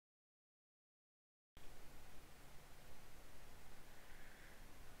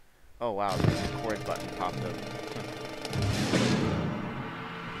Oh wow, the record button popped up.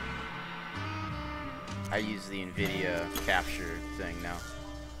 I use the NVIDIA capture thing now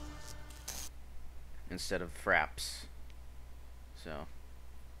instead of Fraps. So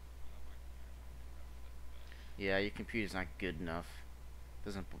yeah, your computer's not good enough.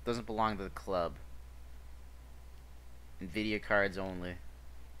 Doesn't belong to the club. NVIDIA cards only.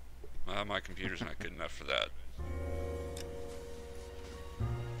 My computer's not good enough for that.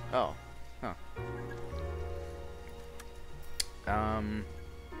 Oh, huh.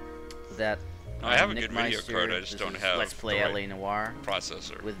 That. No, I have a Nick good video Meister, card. I just don't have Let's Play the right LA Noire.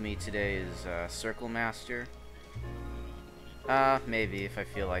 processor. With me today is Circle Master. Maybe if I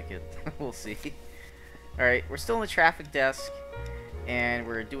feel like it. We'll see. Alright, we're still in the traffic desk, and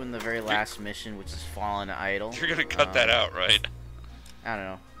we're doing the very last mission, which is Fallen Idol. You're gonna cut that out, right? I don't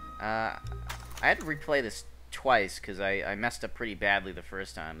know. I had to replay this twice because I messed up pretty badly the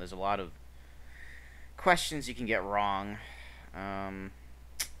first time. There's a lot of questions you can get wrong.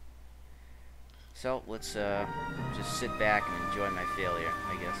 So let's just sit back and enjoy my failure,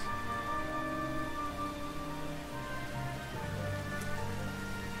 I guess.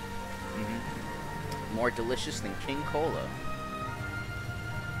 More delicious than King Cola.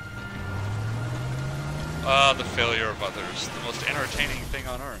 The failure of others, the most entertaining thing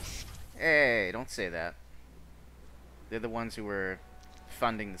on earth. Hey, don't say that. They're the ones who were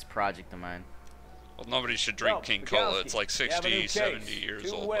funding this project of mine. Well, nobody should drink King Cola. It's like 60, 70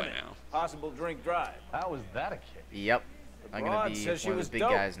 years old by now. Possible drink drive. How was that a kid? Yep. I'm gonna be one of the big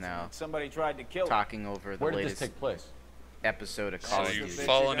guys now. Somebody tried to kill her. Talking over the Where did latest this take place? episode of Call So of you've Duty.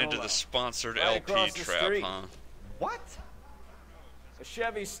 fallen into the sponsored Right LP across the trap, street. huh? What? A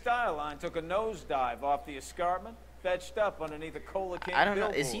Chevy Styline took a nosedive off the escarpment, fetched up underneath a Cola King I don't know.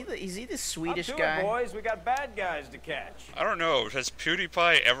 billboard. Is he the Swedish Up to guy? it, boys. We got bad guys to catch. I don't know. Has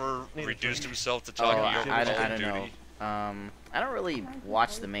PewDiePie ever reduced himself to talking about I Call of don't know. Duty? I don't really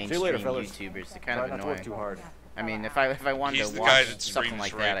watch the mainstream later, fellas. YouTubers. They're kind Try of not to annoying. work too hard. I mean, if I wanted He's to the guy watch that something screams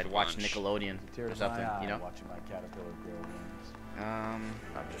like that, rape I'd watch lunch. Nickelodeon or something, you know. Watching my caterpillar grow wings. Um,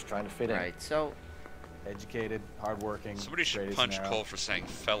 I'm just trying to fit in. right. So, Educated, hardworking. Somebody straight should as punch an arrow. Cole for saying I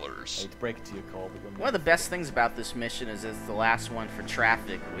fellers. hate to break it to you, Cole, but one of the best things about this mission is it's the last one for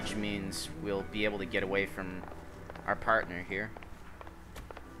traffic, which means we'll be able to get away from our partner here.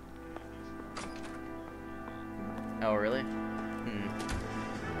 Oh, really?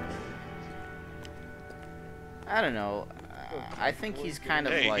 I don't know. I think he's kind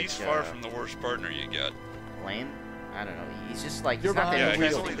of Hey, like he's far from the worst partner you get. lame. I don't know. He's just like You're he's not that behind. Yeah,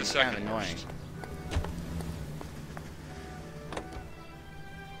 he's interesting. only the He's kind of second annoying. worst.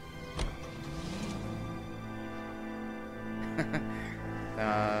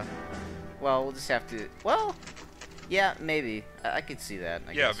 Well, we'll just have to. Well, yeah, maybe. I could see that.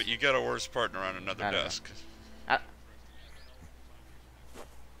 I Yeah, guess. but you got a worse partner on another I don't know. desk.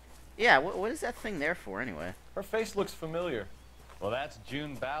 Yeah, what is that thing there for anyway? Her face looks familiar. Well, that's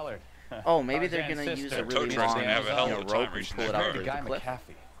June Ballard. Oh, maybe they're Tarzan's gonna use a sister. really Toad long Truck's gonna have a hell of a time rope and reaching pull it that out card. the Guy cliff.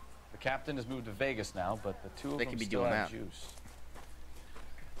 McAfee. The captain has moved to Vegas now, but the two of They them could be still doing have that. juice.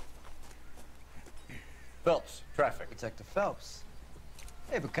 Phelps, traffic. Detective Phelps.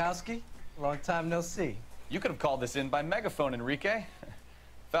 Hey, Bukowski. Long time no see. You could have called this in by megaphone, Enrique.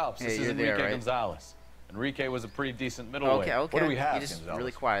 Phelps, Hey, this is you're Enrique there, right? Gonzalez. Enrique was a pretty decent middleweight. Okay, okay. What do we have, You're just Gonzalez?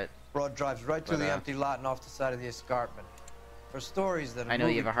 really quiet. Broad drives right through But, the empty lot and off the side of the escarpment. For stories that a I know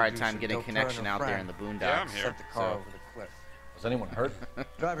you movie have a hard time producer, getting Del connection Turner out there Frank, in the boondocks. Yeah, I'm here. sent the car So- over the cliff. Was anyone hurt?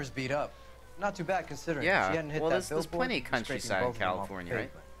 Driver's beat up. Not too bad considering. Yeah, She hadn't hit well, that there's billboard, plenty of and straightened countryside in both of them off California, right?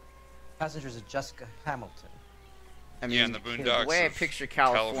 pavement. Passengers are Jessica Hamilton. I mean, Yeah, in the the boondocks way I of picture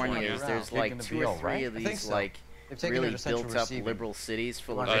California California. is there's Taking like the 2 or deal, 3 right? of I think these so. like They've taken her really to central built up receiving. liberal cities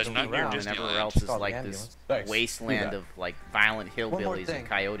full of Not rich near people, and Disneyland. everywhere else is Call the like this ambulance. Thanks. wasteland Do of like violent One more hillbillies thing. and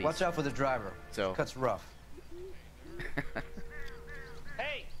coyotes. Watch out for the driver. So- Cuts rough.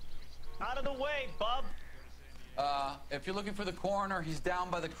 Hey, out of the way, bub. If you're looking for the coroner, he's down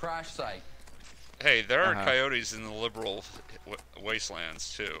by the crash site. Hey, there are Uh-huh. coyotes in the liberal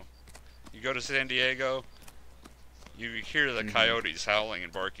wastelands too. You go to San Diego, you hear the coyotes howling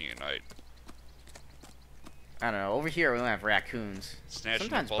and barking at night, I don't know. Over here we don't have raccoons. snatching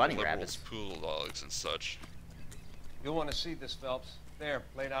Sometimes up all the bunny liberals' rabbits. poodle dogs and such. You'll want to see this, Phelps. There,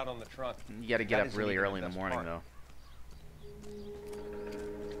 laid out on the trunk. You got to get That up isn't really even early in the best morning part. though.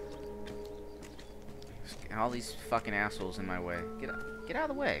 All these fucking assholes in my way. Get out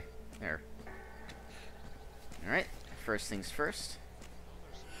of the way. There. All right. First things first.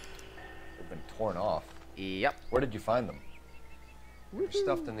 They've been torn off. Yep. Where did you find them? They're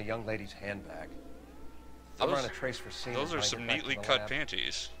stuffed in the young lady's handbag. I'll Those- run a trace for seeing Those them are when I some get back to neatly the cut lab.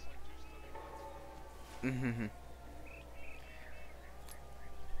 panties. I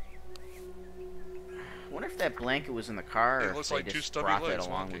wonder if that blanket was in the car, It or looks if they like two just stubby brought legs that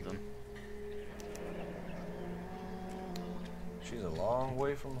along walking. with them. She's a long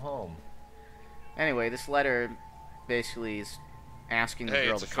way from home. Anyway, this letter basically is asking the Hey,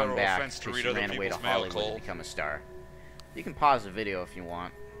 girl it's to a come federal back offense to because read she other ran away to people's mail, Hollywood Cole. to become a star. You can pause the video if you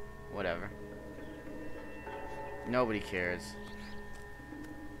want. Whatever. Nobody cares.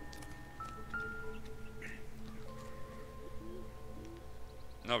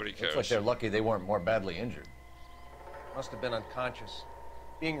 Nobody cares. Looks like they're lucky they weren't more badly injured. Must have been unconscious.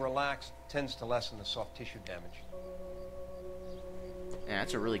 Being relaxed tends to lessen the soft tissue damage. Yeah,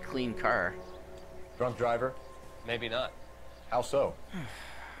 that's a really clean car. Drunk driver? Maybe not. How so?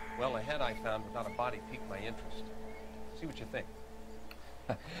 Well, a head I found without a body piqued my interest. See what you think.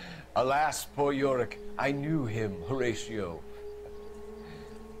 Alas, poor Yorick, I knew him, Horatio.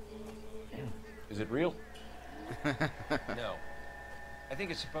 Is it real? No. I think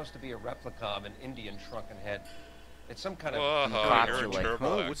it's supposed to be a replica of an Indian shrunken head. It's some kind of... Whoa, cops you're are a like, terrible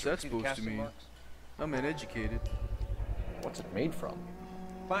 "Oh, actor. what's that See the supposed to casting mean? marks? I'm uneducated." What's it made from?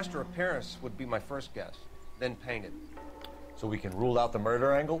 Plaster of Paris would be my first guess. Then painted. So we can rule out the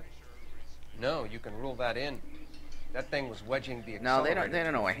murder angle? No, you can rule that in. That thing was wedging the No, accelerator. they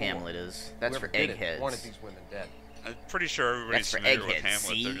don't know what to the floor. Hamlet is. That's Whoever for did it eggheads. wanted these women dead. I'm pretty sure everybody's That's for familiar with eggheads,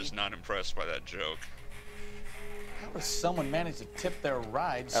 Hamlet. They're see? just not impressed by that joke. How does someone manage to tip their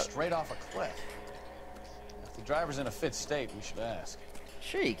ride straight off a cliff? If the driver's in a fit state, we should ask.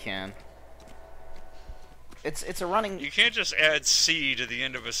 Sure you can. It's a running... You can't just add C to the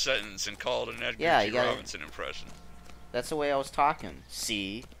end of a sentence and call it an Edgar Yeah, G. you gotta- Robinson impression. That's the way I was talking.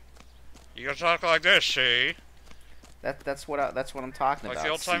 See? You gotta talk like this, see? That's what I'm talking Like about. the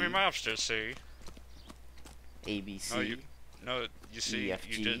old-timey see? mobster, see? ABC. No, you see,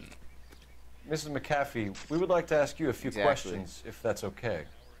 EFG. you didn't. Mrs. McAfee, we would like to ask you a few Exactly. questions, if that's okay.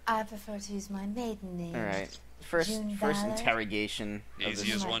 I prefer to use my maiden name. All right. First June first Ballard? interrogation of Easy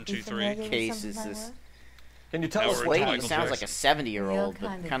this as You might 1, be 2, 3. familiar with case some is of my this- work. Can you tell Now us we're This what into lady Michael sounds like a Jackson. 70-year-old, You're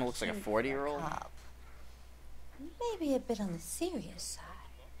but kind of looks like a cute 40-year-old. cop. Maybe a bit on the serious side.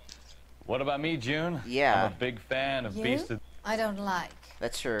 What about me, June? Yeah. I'm a big fan of You? Beast of... I don't like.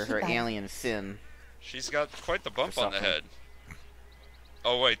 That's her Keep out. alien fin. She's got quite the bump Or on the something. head.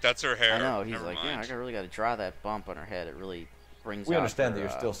 Oh, wait, that's her hair. I know. He's Never like, mind. yeah, I really got to draw that bump on her head. It really brings. We out understand her, that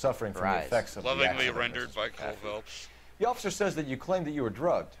you're still suffering from her the eyes. effects of the Lovingly accident, rendered Mrs. by Cole McAfee. Phelps. The officer says that you claimed that you were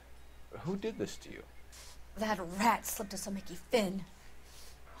drugged. Who did this to you? That rat slipped us a Mickey Finn.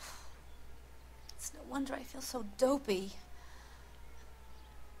 It's no wonder I feel so dopey.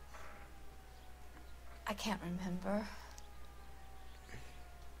 I can't remember.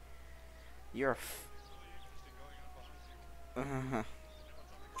 You're a.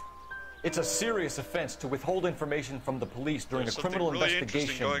 It's a serious offense to withhold information from the police during There's a criminal something really investigation,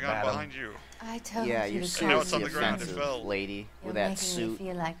 interesting going on madam. behind you. I told Yeah, you you're to I know come it's on seriously the ground, it offensive, fell. lady, You're with that making suit, me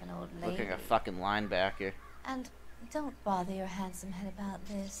feel like an old lady. looking like a fucking linebacker. And don't bother your handsome head about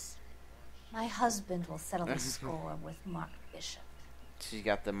this. My husband will settle the score with Mark Bishop. She's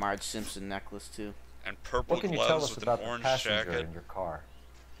got the Marge Simpson necklace too. And purple What can you tell gloves us with about an the orange passenger jacket. in your car?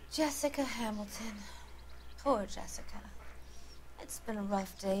 Jessica Hamilton. Poor Jessica. It's been a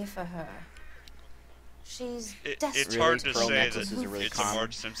rough day for her. She's It's desperate. hard to Pearl say necklaces that are really it's a common.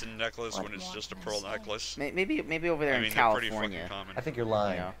 Marge Simpson necklace What when it's more just a can I pearl say? necklace. Maybe over there I in mean, they're pretty California. fucking common. I think you're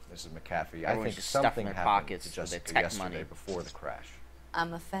lying, Yeah. Mrs. McAfee. Everyone's I think just stuffing something their happened pockets to with their Jessica tech yesterday money. before the crash.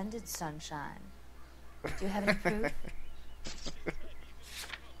 I'm offended, Sunshine. Do you have any proof?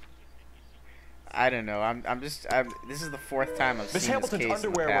 I don't know. This is the fourth time I've Miss seen Hamilton's this case in the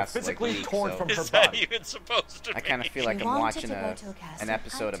underwear were past, physically week, torn so from her Is that body. even supposed to I kind of be? feel like She I'm wanted watching to go to a casting. an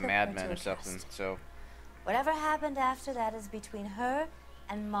episode I of took Mad her Men to or a something. casting. So Whatever happened after that is between her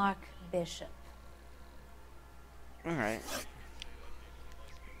and Mark Bishop. all right.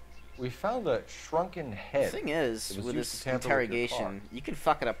 We found a shrunken The head. thing is, It was with used to this tamper with your interrogation, you can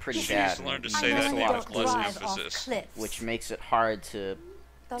fuck it up pretty She's bad. learned to and say miss that a name lot with of less clues, drive off emphasis. cliffs. which makes it hard to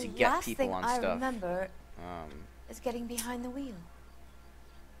The get last people thing on I stuff. remember um, is getting behind the wheel.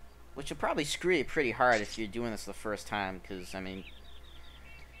 which will probably screw you pretty hard if you're doing this the first time, because I mean,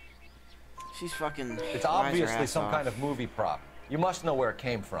 she's fucking. It's lies her obviously ass some off. kind of movie prop. You must know where it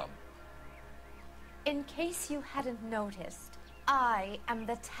came from. In case you hadn't noticed, I am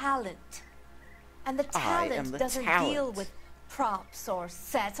the talent. And the I am talent the doesn't talent. deal with props or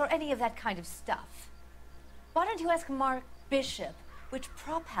sets or any of that kind of stuff. Why don't you ask Mark Bishop which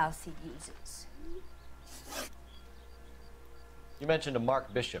prop house he uses? You mentioned a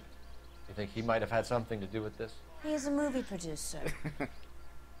Mark Bishop. You think he might have had something to do with this? He is a movie producer.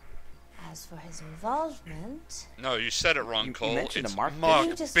 As for his involvement, No, you said it wrong, You Cole. mentioned It's a Mark Mark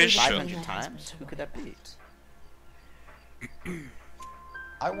Bishop. Just leave it 500 Yeah. times? Who could that be?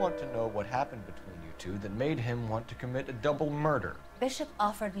 I want to know what happened between you two that made him want to commit a double murder. Bishop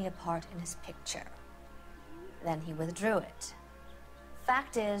offered me a part in his picture. Then he withdrew it.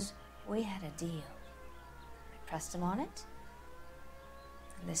 Fact is, we had a deal. I pressed him on it,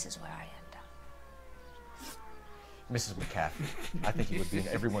 and this is where I end up. Mrs. McCaffrey, I think it would be in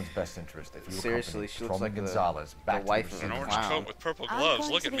everyone's best interest if you Seriously, accompanied she looks Patrolman like the Gonzalez back wife to of the An a scene. orange clown. coat with purple I'm gloves.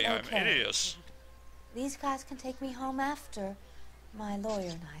 going Look to at be me, I'm okay. hideous. These guys can take me home after. My lawyer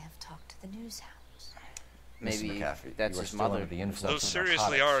and I have talked to the news house. Maybe Mrs. McCaffrey, that's you are his still mother. under the influence Those of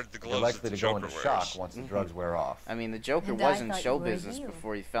seriously narcotics. are the You're gloves likely that to the go into Joker shock wears. once the drugs wear off. I mean, the Joker And I was in thought show you were business you.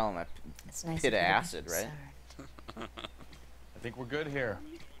 before he fell in that It's nice pit of you to be acid, right? concerned. I think we're good here.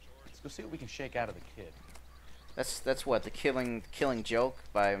 Let's go see what we can shake out of the kid. That's what, the killing joke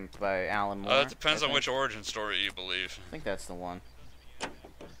by Alan Moore. It depends I on think? which origin story you believe. I think that's the one.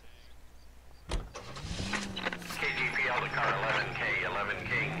 KGPL to car 11K,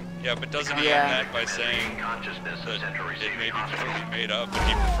 11K. Yeah, but doesn't he Yeah. end that by saying Consciousness that is enter it receiving may be hospital. completely made up, but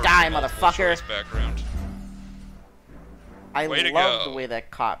he prefers Die, the multiple motherfucker. choice background. I Way to love go. the way that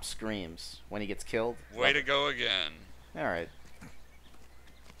cop screams when he gets killed. Way to go again. All right.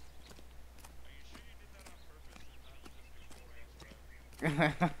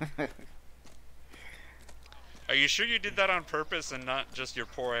 Are you sure you did that on purpose and not just your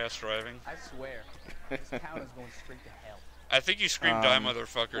poor ass driving? I swear, this town is going straight to hell. I think you screamed "die,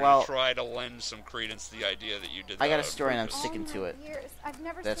 motherfucker" well- to try to lend some credence to the idea that you did that. I got a on story and I'm purpose. sticking to it. I've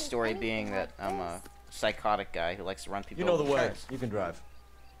never That seen story anything being that like I'm a this. psychotic guy who likes to run people You know over the way. cars. You can drive.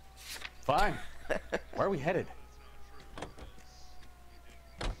 Fine. Where are we headed?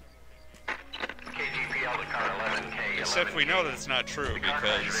 KGPL to car 11K, Except we know that it's not true The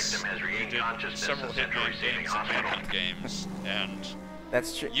compromised because victim has you regained did consciousness several and sent to Hitman receiving games and hospital. Manhunt games, and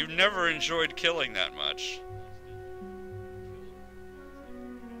That's true. you've never enjoyed killing that much.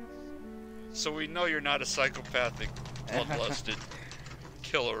 So we know you're not a psychopathic, bloodlusted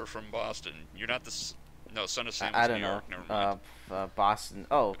killer from Boston. You're not the no son of Sam. I was don't New know. York. Never mind. Boston.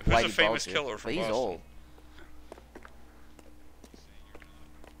 Oh, Who's a Whitey famous Bulger. killer from But he's Boston? old.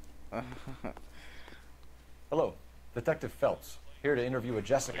 Hello, Detective Phelps. Here to interview a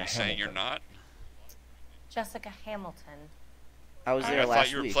Jessica Are you Hamilton. saying you're not? Jessica Hamilton. I was there I last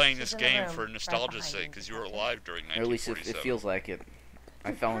thought you were week. playing this She's in the game room, for right nostalgia's behind sake you, because you were Detective. alive during Or at least it 1947. feels like it.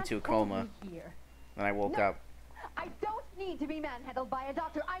 I fell into a coma, Here. and I woke No. up. I don't need to be manhandled by a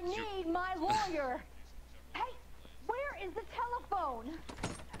doctor. I need my lawyer. Hey, where is the telephone?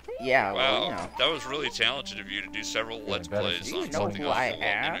 Yeah, well, Wow, you know. that was really talented of you to do several Let's better. Plays Do you on know something who awful I while in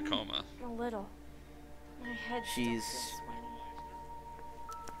am? a coma. A little. My head's She's- still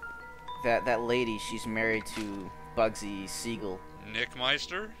sweaty. That lady, she's married to Bugsy Siegel. Nick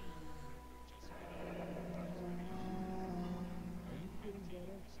Meister?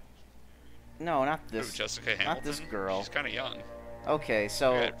 No, not Who, this. Jessica Hamilton? Not this girl. She's kind of young. Okay,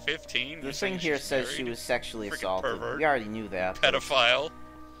 so You're at 15. the you're thing saying here she's says she married? was sexually Freaking assaulted. pervert. We already knew that. but Pedophile.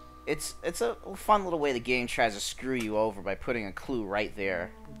 It's a fun little way the game tries to screw you over by putting a clue right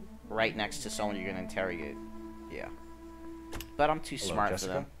there, right next to someone you're gonna interrogate. Yeah. But I'm too Hello, smart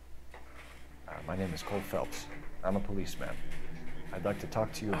Jessica. for them. My name is Cole Phelps. I'm a policeman. I'd like to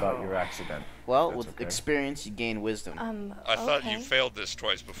talk to you about your accident. Well, That's with okay. experience, you gain wisdom. I thought okay. you failed this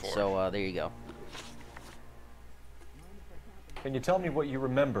twice before. So there you go. Can you tell me what you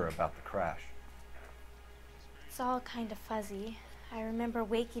remember about the crash? It's all kind of fuzzy. I remember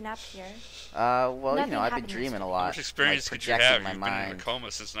waking up here. Well, you Nothing know, I've been happened dreaming a How lot. much experience like, could you projecting have? my You've been in a mind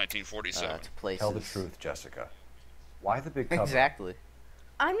coma since 1947. to places. Tell the truth, Jessica. Why the big cover? Exactly.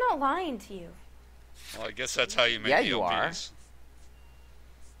 I'm not lying to you. Well, I guess that's how you make Yeah, the you LPs.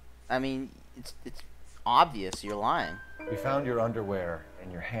 I mean, it's obvious you're lying. We found your underwear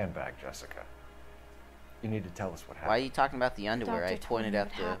in your handbag, Jessica. You need to tell us what happened. Why are you talking about the underwear? Doctor I told pointed me at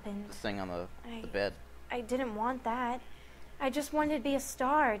what the happened. thing on the bed. I didn't want that. I just wanted to be a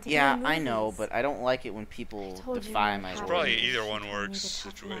star. To Yeah, be in I know, movies. but I don't like it when people told you defy what my happened. word. Probably either one I need works to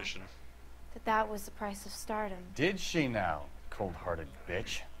toughen up. situation. that was the price of stardom. Did she now, cold-hearted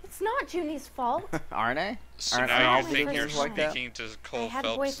bitch? It's not Junie's fault. Aren't I? So Aren't now all you think victims you're like that? speaking to I Cole had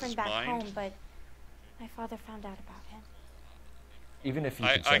a Phelps' boyfriend back mind? home, but my father found out about him. Even if you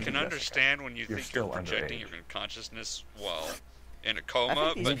I consented, can Jessica, understand when you you're think you're still projecting underage. your consciousness while in a I coma,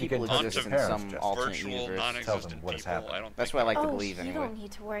 think these but people onto exist in parents, some just alternate virtual, universe. Tell them non-existent what has people, happened. I don't That's think what I like to Oh, believe you anyway. don't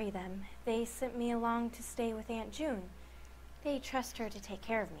need to worry them. They sent me along to stay with Aunt June. They trust her to take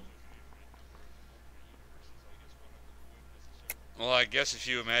care of me. Well, I guess if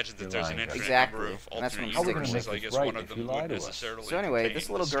you imagine that You're there's an lying, infinite Exactly. number of And that's what alternate I'm universes, sticking I with. guess Right, one of if them you lie wouldn't to us. necessarily So anyway, contain this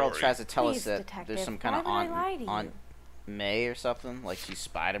the little girl story. tries to tell us Please, that detective, there's some why kind of would I lie to you? Aunt May or something, like she's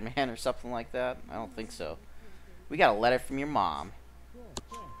Spider-Man or something like that. I don't think so. We got a letter from your mom.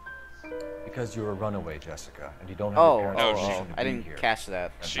 Because you're a runaway, Jessica, and you don't have your parents' permission to I be didn't here. catch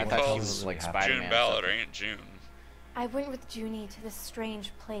that. That's She I one thought of she the was things like that happen. Spider-Man. June or Ballard or something. Aunt June. I went with Junie to this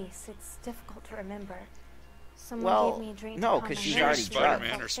strange place. It's difficult to remember. Someone Well, gave me a drink no, to calm 'cause my she's Maybe already nerves. drugged.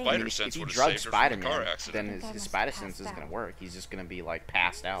 Spider-Man or If Spider If Sense you would have drug saved her from the car Spider-Man, accident. then I think I his must spider have sense passed isn't gonna out. work. He's just gonna be like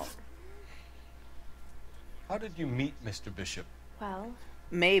passed out. How did you meet Mr. Bishop? Well,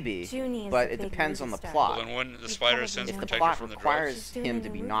 Maybe, Junie is but the it big depends on movie the star. plot. Well, then wouldn't the You Spider probably Sense know If the protect plot her from the drugs? requires She's doing him it to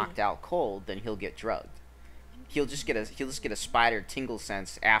in be a knocked movie. out cold, then he'll get drugged. He'll just get a spider tingle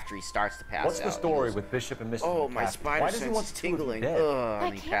sense after he starts to pass What's out. the story He goes, with Bishop and Mr. Oh, my McCaffrey? spider Why does he sense want is the two of you tingling. dead? Ugh, That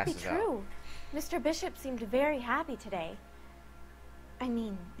and he can't be passes out. true. Mr. Bishop seemed very happy today. I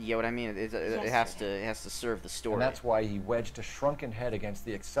mean, You get what I mean? It has to serve the story. And that's why he wedged a shrunken head against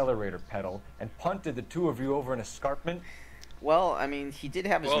the accelerator pedal and punted the two of you over an escarpment. Well, I mean, he did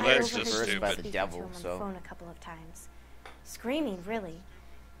have his Well, marriage that's just reversed by the stupid. devil, to him on the so. phone a couple of times, screaming. Really,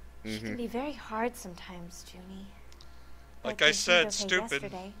 she can be very hard sometimes, Junie. Like they I seemed said, okay stupid.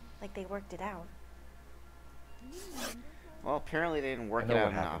 Yesterday, like they worked it out. Well, apparently they didn't work I it know out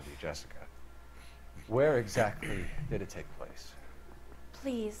what happened enough. to you, Jessica. Where exactly did it take place?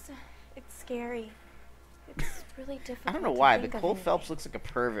 Please, it's scary. It's really difficult. I don't know to why, but think of Cole anything. Phelps looks like a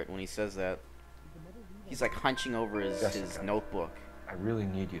pervert when he says that. He's like hunching over his Jessica. notebook. I really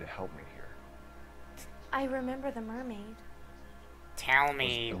need you to help me here. I remember the mermaid. Tell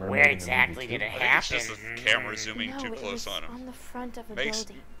me, where exactly did it I think it's just the camera zooming No, too it close was on him. on the front of a Makes-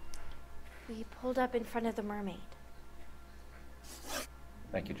 building. We pulled up in front of the mermaid.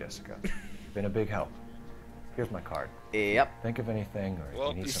 Thank you, Jessica. You've been a big help. Here's my card. Yep. Think of anything, or if Well,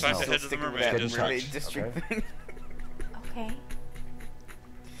 you need it's some time to help. head to the Sticking with mermaid that district. mermaid district Okay. thing. Okay.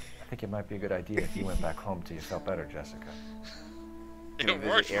 I think it might be a good idea if you went back home till you felt better, Jessica. It Visit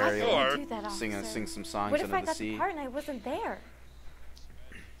worked Ariel. before. Do that, Sing officer. some songs What if under I the got sea. the part and I wasn't there?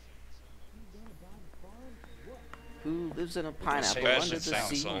 Who lives in a pineapple Sebastian under the Sound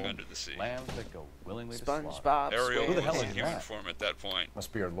sea? song under the sea. Lambs that go willingly to slaughter. SpongeBob Ariel Who the was hell in is human that? form at that point.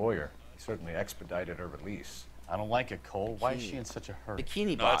 Must be your lawyer. He certainly expedited her release. I don't like it, Cole. Why is she in such a hurry?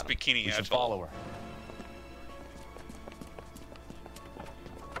 Bikini No, it's Bottom. Bikini We should Atoll. follow her.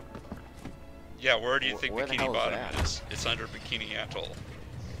 Yeah, where do you Wh- think where the Bikini hell is Bottom that? is? It's under Bikini Atoll.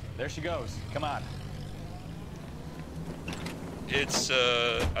 There she goes. Come on. It's, I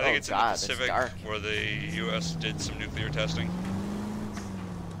Oh, think it's God, in it's the Pacific dark. where the U.S. did some nuclear testing.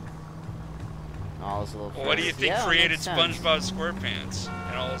 All his little Well, what do you friends. think Yeah, created makes sense. SpongeBob SquarePants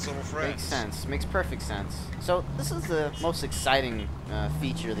and all his little friends? Makes sense. Makes perfect sense. So this is the most exciting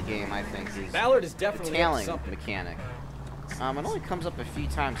feature of the game, I think, is Ballard is the definitely up to tailing something. mechanic. It only comes up a few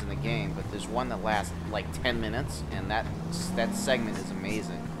times in the game, but there's one that lasts like 10 minutes, and that segment is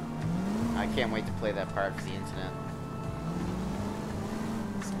amazing. I can't wait to play that part for the internet.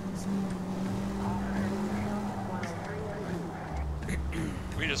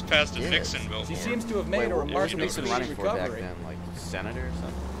 We just passed a Yeah. Nixon billboard. She seems to have made a What was remarkably Nixon speedy running for back recovery. then? Like senator or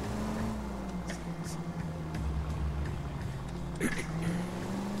something?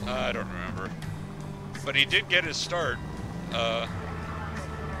 I don't remember. But he did get his start. And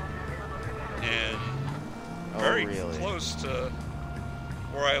very really? close to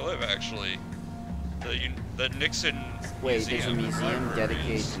where I live, actually. The Nixon Wait, there's a Museum in museum Noire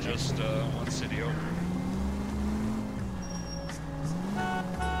dedicated is to just one city over.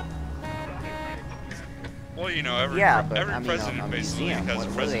 Well, you know, every Yeah, but every I mean, president a basically museum. has a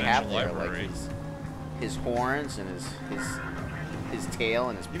What do they have presidential there? library. Like his horns and his tail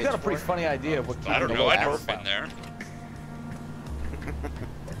and his You've got a pretty pitchfork? funny idea of what I don't keeping know. a low I've never profile. been there.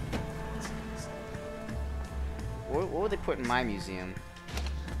 What would they put in my museum?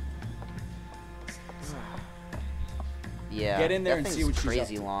 Yeah, Get in there that and thing's see what she's up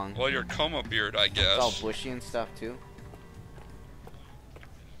crazy to. long. Well, your coma beard, I guess. It's all bushy and stuff too.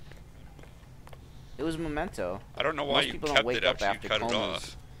 It was a memento. I don't know why Most you people kept don't wake it up after you cut it comas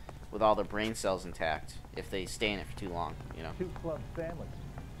off. with all their brain cells intact if they stay in it for too long. You know. 2 club sandwich.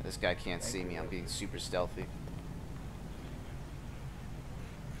 This guy can't see me. I'm being super stealthy.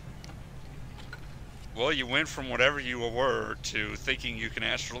 Well, you went from whatever you were to thinking you can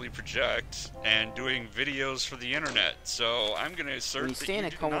astrally project and doing videos for the internet. So I'm going to assert When you that stay in you a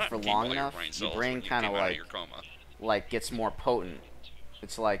did coma not for keep long all enough, brain your cells brain when you kind of came out like your coma. gets more potent.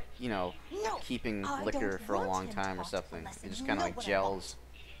 It's like, you know, keeping I liquor don't for a want long him time to or talk something. unless It just you kind of know like what I gels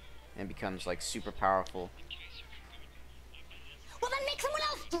and becomes like super powerful.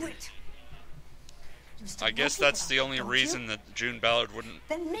 Do it. I guess that's the only reason that June Ballard wouldn't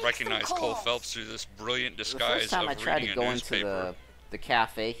Then make recognize some Cole calls. Phelps through this brilliant The disguise first time I of tried reading to a go into newspaper. the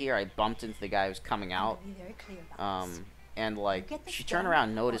cafe here, I bumped into the guy who was coming out. Be very clear about this. And like Get this she turned done, around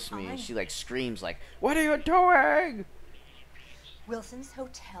and or noticed me, I- and she like screams like, "What are you doing?" Wilson's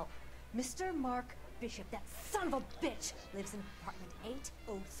Hotel. Mr. Mark Bishop, that son of a bitch, lives in apartment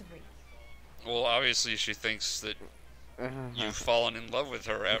 803. Well, obviously she thinks that you've fallen in love with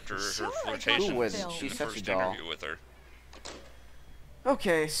her after her Sure, I flirtation Who wouldn't? in She's the such a first doll. interview with her.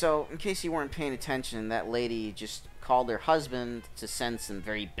 Okay, so in case you weren't paying attention, that lady just called her husband to send some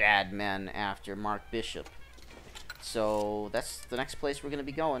very bad men after Mark Bishop. So that's the next place we're gonna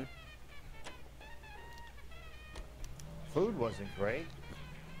be going. Food wasn't great,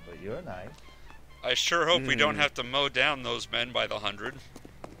 but you're nice. I sure hope we don't have to mow down those men by the 100.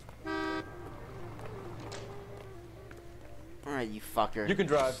 Alright, you fucker. You can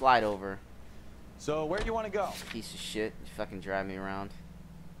drive. Slide over. So where do you want to go? Piece of shit. You fucking drive me around.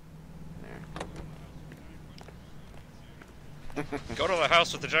 There. Go to the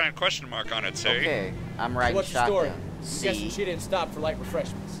house with the giant question mark on it, say. Okay, I'm riding What's the story? shotgun. I'm C. guessing she didn't stop for light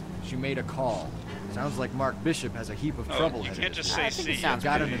refreshments. She made a call. Sounds like Mark Bishop has a heap of No, trouble you headed can't his just way. say I think it C. sounds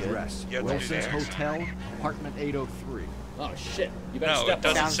Got an pretty good. address. You have to do Wilson's the Hotel, apartment 803. Oh shit! You better No, step it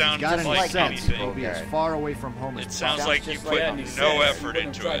doesn't up. sound Got an like sense. He'll anything. be as far away from home as It sounds possible. like you just put like Yeah, and he no said he effort wouldn't have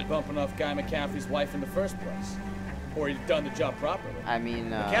into tried it. bumping off Guy McCaffrey's wife in the first place, or he'd done the job properly. I mean,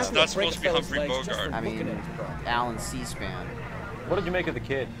 McCaffrey It's would not break supposed a to be fella's Humphrey legs just Bogart. for I looking mean, at his property. Alan C-SPAN. What did you make of the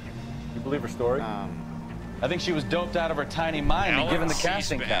kid? You believe her story? I think she was doped out of her tiny mind and Alan given the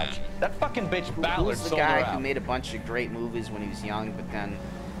casting C-SPAN. couch. That fucking bitch Who Ballard was the sold her guy out. who made a bunch of great movies when he was young, but then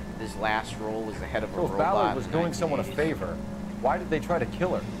his last role was the head of a So if robot Ballard was in doing someone a 1980s. favor, why did they try to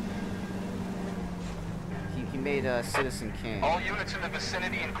kill her? He made Citizen Kane. All units in the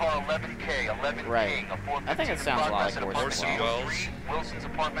vicinity in car 11K, 11 Right. King, a 415 I think it sounds a lot like in Orson progress at Welles. apartment 803, Wilson's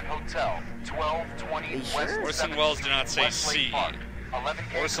Apartment Hotel, 1220 Are you West sure? Orson 7th Welles did Street, not say Westlake C. Park.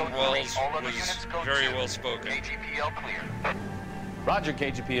 11K Orson code Welles 3, all other was units code very 2. well spoken. AGPL clear. Roger,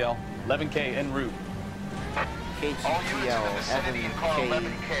 KGPL. 11K en route. All units in the KGPL, vicinity Evan in car K,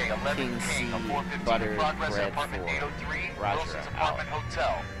 11K, 11 King King, C, a 415 Butter, in progress Bread at apartment 4. 803, Roger, Wilson's out. Apartment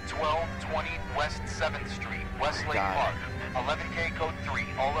Hotel, 1220 West 7th Street, Westlake Got it. Park. 11K code 3,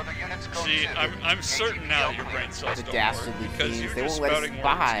 all other units code 2. See, I'm certain now that your AGPL brain cells The don't work dastardly because fiends, you're they just won't let us spouting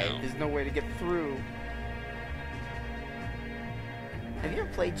by. words now. There's no way to get through. Have you ever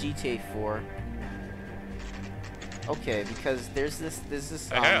played GTA 4? Okay, because there's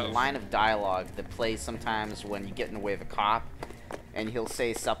this I have. line of dialogue that plays sometimes when you get in the way of a cop, and he'll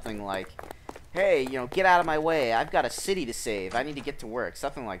say something like, "Hey, you know, get out of my way. I've got a city to save. I need to get to work."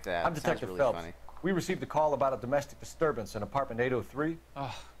 Something like that. I'm Sounds Detective really Phelps. funny. We received a call about a domestic disturbance in apartment 803.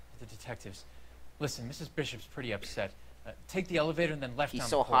 Oh, the detectives. Listen, Mrs. Bishop's pretty upset. Take the elevator and then left He's down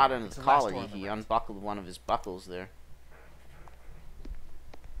so the hot corridor. on It's his the last collar, door on the he right. unbuckled one of his buckles there.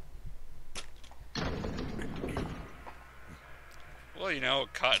 Well, you know, a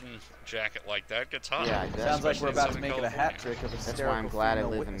cotton jacket like that gets hot. Yeah, I bet. Sounds like we're especially in about to Southern make it a California. hat trick of That's why I'm glad I female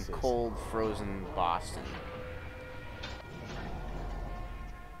live in witnesses. cold, frozen Boston.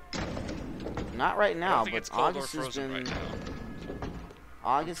 Not right I now, don't think but it's cold or August has frozen been right now.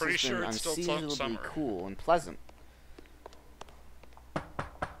 August Pretty has sure been it's still unseasonably summer. cool and pleasant.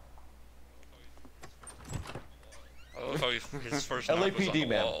 I love how his first knock was on LAPD, the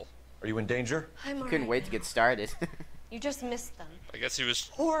ma'am. wall. Are you in danger? I'm He all couldn't right. wait to get started. You just missed them. I guess he was.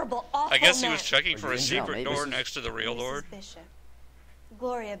 Horrible, awful I guess he men. was checking Are for you a in jail? secret Maybe door this is- next to the real door. Mrs. Bishop.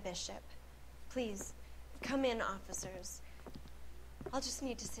 Gloria Bishop. Please, come in, officers. I'll just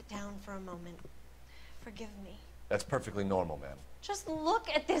need to sit down for a moment. Forgive me. That's perfectly normal, ma'am. Just look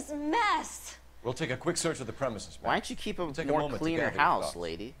at this mess. We'll take a quick search of the premises, ma'am. Why don't you keep a Take a more moment to cleaner gather your house, thoughts.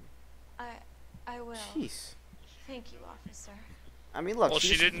 lady? I will. Jeez. Thank you, officer. I mean, look, Well, she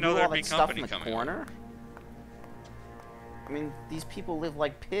she just didn't know threw there'd all be that stuff in company the coming corner. I mean, these people live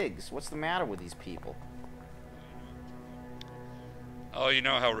like pigs. What's the matter with these people? Oh, you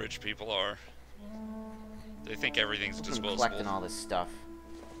know how rich people are. They think everything's Look at them disposable. collecting all this stuff.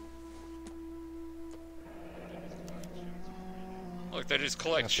 Look, they just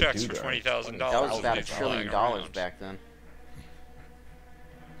collect Have to checks do for that. $20,000. That was about $1 They're trillion flying around. back then.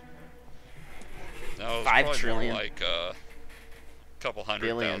 No, it was 5 probably trillion. more like a couple hundred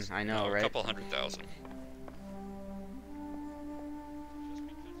Billion, thousand. I know, no, right? A couple 100,000.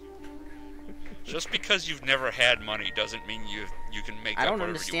 Just because you've never had money doesn't mean you can make I up don't whatever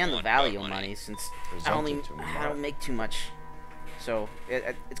understand you the want about value of money since I don't make too much. So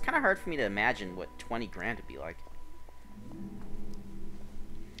it's kind of hard for me to imagine what 20 grand would be like.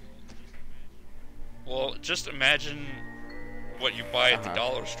 Well, just imagine what you buy at the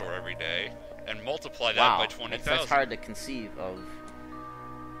dollar store every day and multiply that Wow, by 20,000. that's hard to conceive of.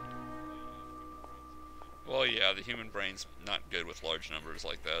 Well, yeah, the human brain's not good with large numbers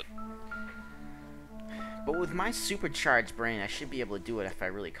like that. But with my supercharged brain, I should be able to do it if I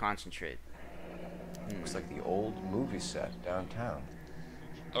really concentrate. Looks like the old movie set downtown.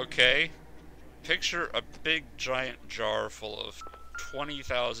 Okay, picture a big giant jar full of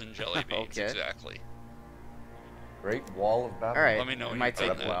 20,000 jelly beans exactly. Great Wall of Babylon. All right, let me know it when might you've take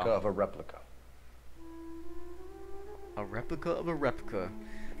done a that. while. Of a replica. A replica of a replica.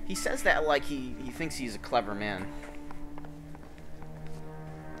 He says that like he thinks he's a clever man.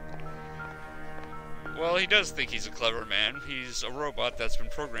 Well, he does think he's a clever man. He's a robot that's been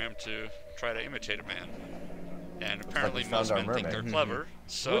programmed to try to imitate a man. And apparently like most men think they're clever, Who are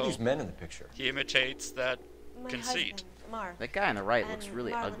so these men in the picture? he imitates that My conceit. husband, Mark, That guy on the right looks and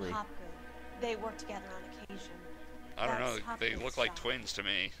really Marlon ugly. Hopgood. They work together on occasion. I don't know, That's they Hopgood's look like job. twins to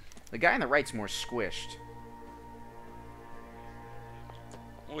me. The guy on the right's more squished.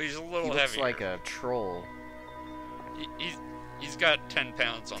 Well, he's a He little looks heavier. like a troll. He's got 10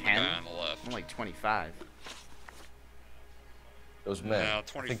 pounds on 10? the guy on the left. I'm like 25. Those men. No, I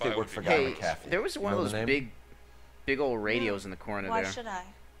think 25 they work for would Guy Hey, McAfee. there was You one of know those the name? big old radios in the corner Why there. should I?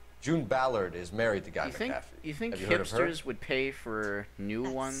 June Ballard is married to Guy McAfee. You think Have you heard of her? hipsters would pay for new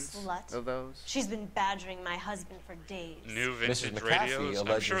That ones slut. of those? She's been badgering my husband for days. New Mrs. vintage McAfee radios? I'm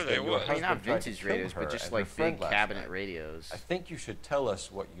alleges sure that they your would. I mean, husband not tried to vintage kill radios, but her just and her like friend big last cabinet night. radios. I think you should tell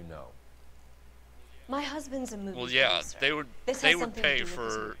us what you know. My husband's a movie Well, yeah, producer. they would This they has would something to pay do with this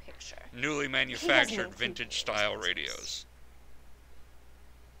for new picture. newly He manufactured doesn't vintage style radios.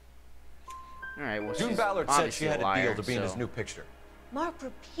 All right, well, June she's Ballard said obviously she had a liar, deal to be in his so- new picture. Mark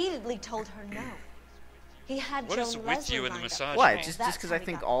repeatedly told her no. He had What Joan is with Leslie you and the lined up. misogyny? What? Just That's because how I he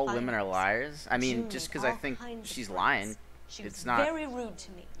think got all fired. women are liars? I mean, June just made because I all think kinds of she's threats. lying, She was it's not. very rude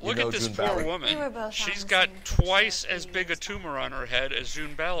to me. Look know at this June poor Ballard. woman. We were both on She's the got same picture twice 3 as big a years back. tumor on her head as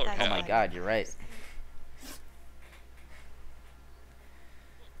June Ballard That's Oh had. my God, you're right.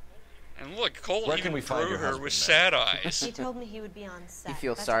 And look, Cole Where can even we find drew your her husband, with man? sad eyes. He told me he would be on set.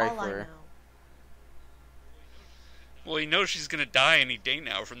 feels That's sorry all for I her. know. Well, he knows she's gonna die any day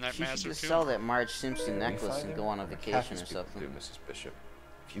now from that She should massive just tumor. sell that Marge Simpson Where do you necklace find and him? go on a vacation or McAfee's people something. do, Mrs. Bishop.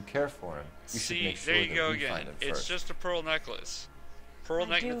 If you care for him, you should See, make sure there you that go we again. find him It's first. just a pearl necklace. Pearl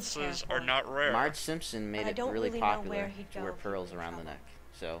I do necklaces care are for not rare. Marge Simpson made But I it don't really really know popular where he'd to go wear if he pearls was in around the trouble. neck.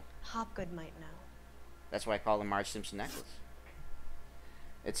 So Hopgood might know. that's why I call the Marge Simpson necklace.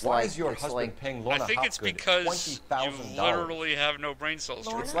 It's Why like is your it's husband like paying I Lorna think it's Hopgood because you $20,000? literally have no brain cells to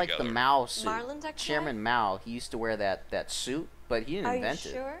Lorna? work it's like the together. Mao suit. Marlon's ex-wife? Chairman Mao, he used to wear that suit, but he didn't Are you invent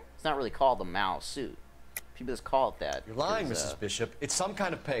it. sure? It's not really called the Mao suit. People just call it that. You're lying, because, Mrs. Bishop. It's some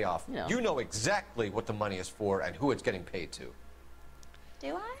kind of payoff. You know. You know exactly what the money is for and who it's getting paid to.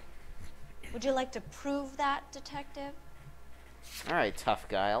 Do I? Would you like to prove that, detective? All right, tough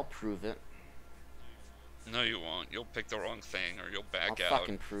guy, I'll prove it. No, you won't. You'll pick the wrong thing, or you'll back I'll out.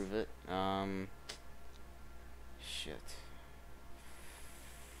 fucking prove it. Shit.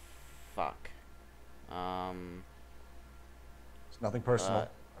 Fuck. It's nothing personal.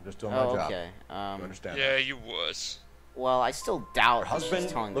 I'm just doing my oh, job. okay. You understand Yeah, that? you wuss. Well, I still doubt Your that she's husband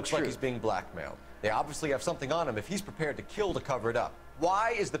telling looks the like truth. he's being blackmailed. They obviously have something on him if he's prepared to kill to cover it up.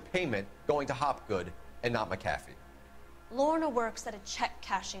 Why is the payment going to Hopgood and not McAfee? Lorna works at a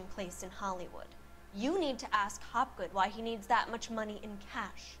check-cashing place in Hollywood. You need to ask Hopgood why he needs that much money in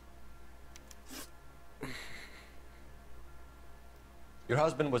cash. Your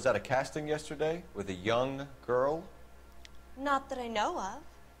husband was at a casting yesterday with a young girl? Not that I know of.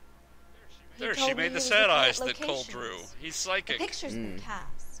 He There, told she me made he the was sad looking at eyes that Cole drew. locations. He's The psychic. picture's been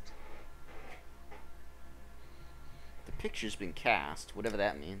cast. The picture's been cast, whatever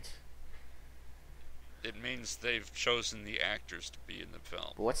that means. It means they've chosen the actors to be in the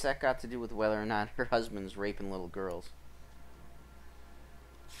film. But what's that got to do with whether or not her husband's raping little girls?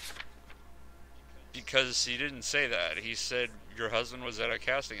 Because he didn't say that. He said your husband was at a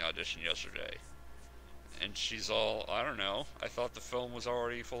casting audition yesterday. And she's all, I don't know. I thought the film was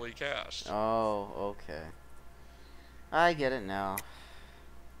already fully cast. Oh, okay. I get it now.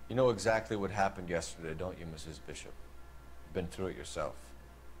 You know exactly what happened yesterday, don't you, Mrs. Bishop? You've been through it yourself.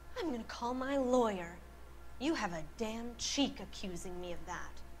 I'm gonna call my lawyer. You have a damn cheek accusing me of that.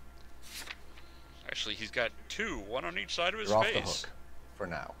 Actually, he's got two, one on each side of his You're off face. the hook. For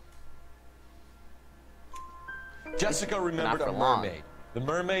now. Jessica remembered Not a for long. mermaid. The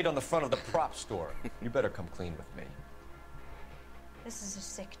mermaid on the front of the prop store. You better come clean with me. This is a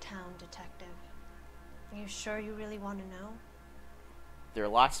sick town, detective. Are you sure you really want to know? There are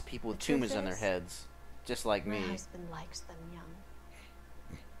lots of people with The truth tumors on their is, heads. Just like My me. husband likes them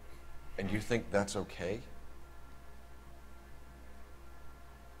young. And you think that's okay?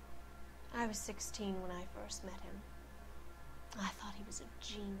 I was 16 when I first met him. I thought he was a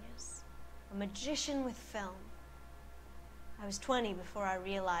genius, a magician with film. I was 20 before I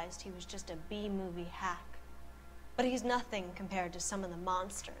realized he was just a B-movie hack. But he's nothing compared to some of the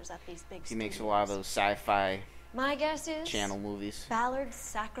monsters at these big He makes a lot of those sci-fi My guess is channel movies. Ballard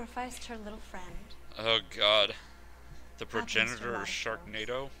sacrificed her little friend. Oh God. The Happens progenitor to of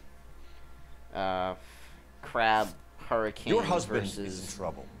Sharknado? Crab Hurricane Your husband versus is in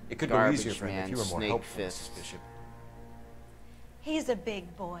trouble. It could go Garbage easier for him Man, if you were more Snake helpful, Fist. Mrs. Bishop. He's a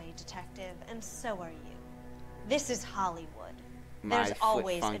big boy, detective, and so are you. This is Hollywood. My There's foot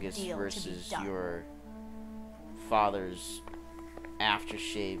always a fungus deal to be versus done. your father's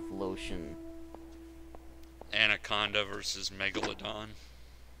aftershave lotion. Anaconda versus Megalodon.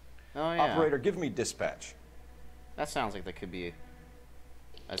 Oh yeah. Operator, give me dispatch. That sounds like that could be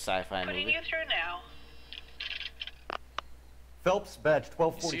a sci-fi Putting movie. you through now. Phelps, badge You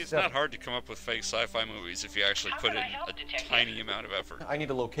 1247. see, it's not hard to come up with fake sci-fi movies if you actually put in a tiny amount of effort. I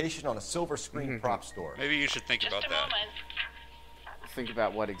need a location on a silver screen prop store. Maybe you should think about that. Think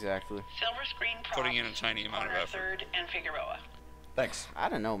about what exactly? Silver screen props. Putting in a tiny amount of corner effort. 3rd and Figueroa. Thanks. I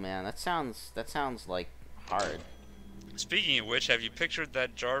don't know, man. That sounds like hard. Speaking of which, have you pictured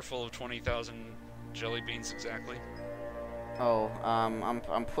that jar full of 20,000 jelly beans exactly? Oh,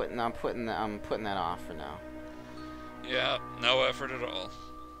 I'm putting that off for now. Yeah, no effort at all.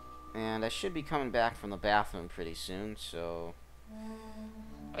 And I should be coming back from the bathroom pretty soon, so...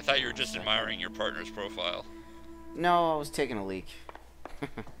 I thought you were just admiring your partner's profile. No, I was taking a leak.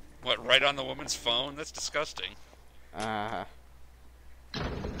 What, right on the woman's phone? That's disgusting.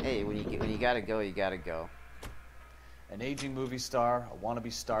 Hey, when you gotta go, you gotta go. An aging movie star, a wannabe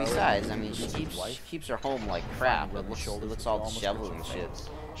starlet. Besides, I mean, she keeps her home like crap. It looks all disheveled and shit.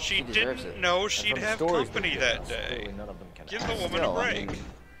 She deserves didn't it. know she'd have company that day. Give the woman a break.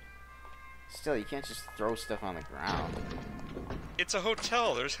 Still, you can't just throw stuff on the ground. It's a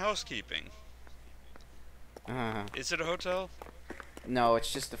hotel. There's housekeeping. Is it a hotel? No,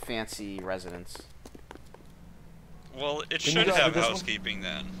 it's just a fancy residence. Well, it Can should you have this one? housekeeping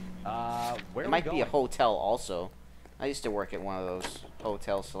then. It might be a hotel also. I used to work at one of those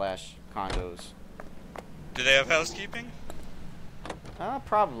hotel/condos. Do they have housekeeping?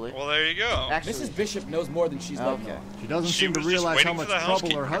 Probably. Well, there you go. Actually, Mrs. Bishop knows more than she's letting okay. on. She doesn't She seem to was just realize how waiting much for the trouble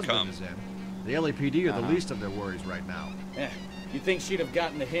housekeeper her to husband come. is in. The LAPD are the least of their worries right now. You think she'd have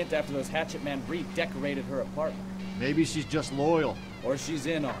gotten the hint after those Hatchet Man redecorated her apartment? Maybe she's just loyal. Or she's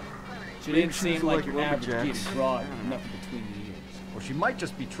in on it. She Maybe didn't she's seem like like your average lumberjacks. kid broad with nothing between the ears. Or she might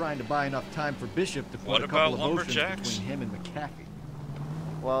just be trying to buy enough time for Bishop to put What a couple about of oceans lumberjacks? between him and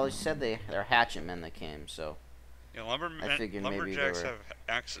McAfee. Well, you said they're hatchet men that came, so Yeah, I figured maybe they lumberjacks were. have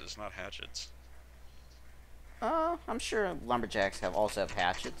axes, not hatchets. I'm sure lumberjacks also have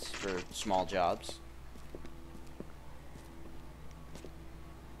hatchets for small jobs.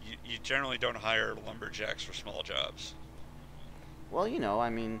 You generally don't hire lumberjacks for small jobs. Well, you know, I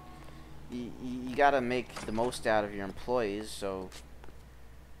mean, you gotta make the most out of your employees, so...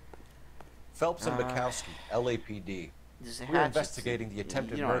 Phelps and Bukowski, LAPD. There's We're hatchets. investigating the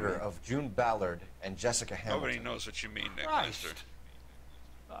attempted You know what I murder mean. of June Ballard and Jessica Hamilton. Nobody knows what you mean, Nick Christ. Mister.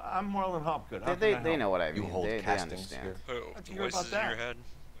 I'm Marlon Hopgood. How They can I help? know what I You mean. hold They castings understand. here. Who? How'd The you hear about voices in your that? head?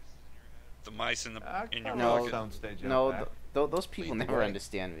 The mice in in your No, pocket? Soundstage no, out back. those people Lead the never way.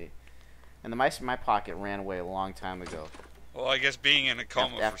 understand me. And the mice in my pocket ran away a long time ago. Well, I guess being in a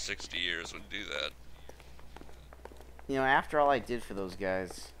coma After- for 60 years would do that. You know, after all I did for those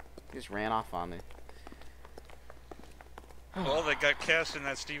guys, they just ran off on me. Well, they got cast in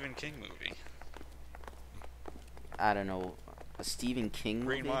that Stephen King movie, I don't know, a Stephen King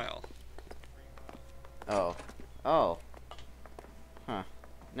Green movie? Mile. Oh. Huh.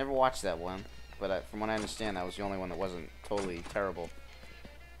 Never watched that one, but from what I understand, that was the only one that wasn't totally terrible.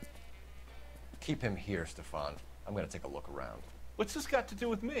 Keep him here, Stefan. I'm going to take a look around. What's this got to do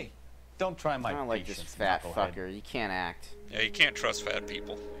with me? Don't try my I don't like this patience, fat knucklehead. fucker. You can't act. Yeah, you can't trust fat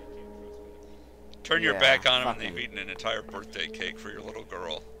people. Turn your Yeah, back on them and fucking- they've eaten an entire birthday cake for your little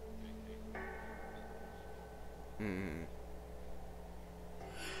girl.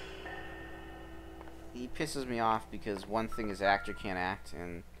 He pisses me off because one thing his actor can't act,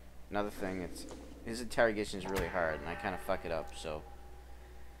 and another thing, his interrogation is really hard, and I kind of fuck it up, so...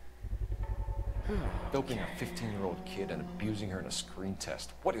 Doping a 15-year-old kid and abusing her in a screen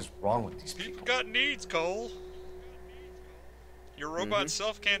test. What is wrong with these people? People got needs, Cole. Your robot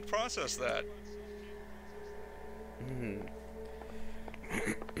self can't process that.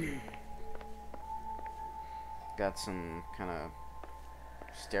 got some kind of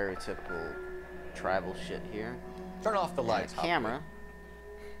stereotypical tribal shit here. Turn off the lights. Camera.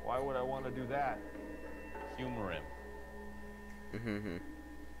 Why would I want to do that? Humor him. Mm-hmm.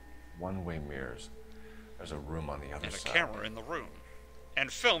 One-way mirrors. There's a room on the other And a side. camera in the room.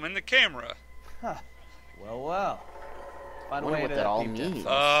 And film in the camera. Huh. Well, well. Find a Wonder way what into that all peep den means. first.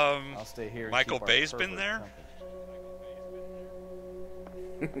 I'll stay here. and Michael keep our Bay's been pervert there?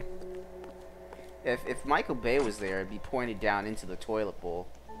 company. If Michael Bay was there, it'd be pointed down into the toilet bowl.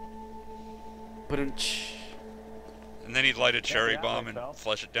 But And then he'd light a cherry bomb and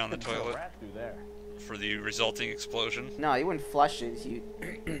flush it down the There's a toilet rat through there. for the resulting explosion. no, he wouldn't flush it.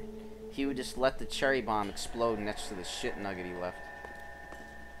 He would just let the cherry bomb explode next to the shit nugget he left.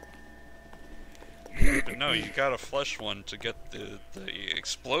 But no, you gotta flush one to get the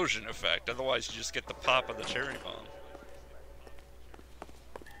explosion effect. Otherwise, you just get the pop of the cherry bomb.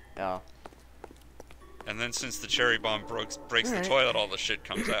 Oh. And then since the cherry bomb breaks the Alright. toilet, all the shit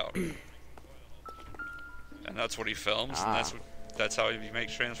comes out. And that's what he films, and that's how he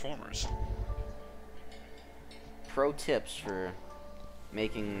makes Transformers. Pro tips for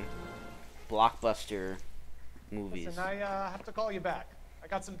making blockbuster movies. Listen, I have to call you back. I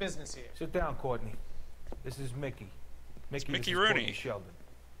got some business here. Sit down, Courtney. This is Mickey. Mickey this is Rooney. Courtney Sheldon.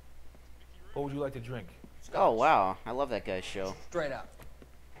 What would you like to drink? Oh wow, I love that guy's show. Straight up.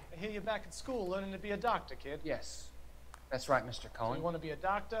 I hear you're back at school learning to be a doctor, kid. Yes. That's right, Mr. So Cohen. you want to be a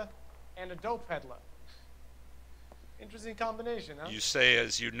doctor and a dope peddler. Interesting combination, huh? You say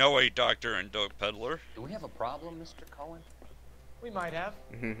as you know a doctor and dope peddler. Do we have a problem, Mr. Cohen? We might have.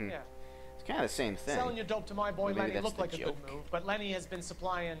 Mhm. Yeah. It's kind of the same thing. Selling your dope to my boy Maybe Lenny that's looked the like a joke. good move, but Lenny has been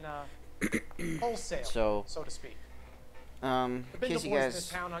supplying wholesale, so to speak. In The bigger case you boys in guys this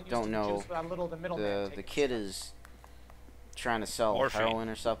town aren't used don't to know, juice without a little of the middleman the taking kid is trying to sell Morphine. heroin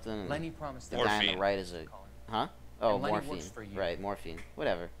or something. And Lenny promised the that. guy on the Morphine. right is a, huh? Oh, And Lenny morphine. works for you. Right, morphine.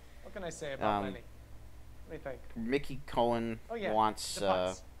 Whatever. What can I say about Lenny? What do you think? Mickey Cohen Oh, yeah, wants the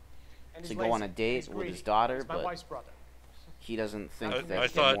putts. And to he's go on a lazy. date He's with greedy. his daughter, He's my but wife's brother. he doesn't think I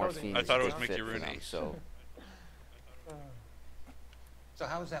that thought- morphine I is thought a it was good Mickey fit for them, Rooney. so So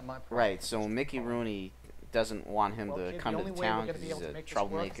how is that my problem? right, so Mickey Rooney doesn't want him Well, to kid, come the to the only way we're town gonna because be he's able to a make this work is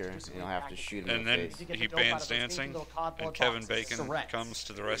troublemaker, to do and some he'll have to packaging. shoot him And in the then face. You get he the dope out bands of those dancing, dinky little cardboard and Kevin boxes. Bacon Surrettes. comes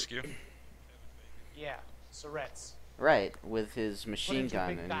to the rescue. Yeah, Surrettes. Right, with his machine into a gun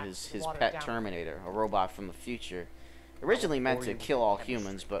big and vat his and water it pet down. Terminator, a robot from the future. Originally meant to kill all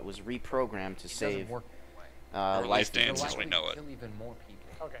humans, but was reprogrammed to save work Or at life. least dance as we know it. Kill even more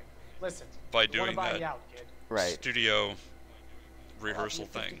people. Okay, listen. By I wanna doing buy that you out, kid. Right. studio I'll rehearsal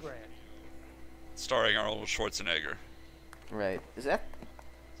offer you 50 thing, grand. starring Arnold Schwarzenegger. Right. Is that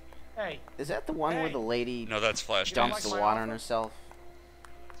Hey, the one where Hey. the lady No, that's Flashdance. dumps like the my water on offer? herself?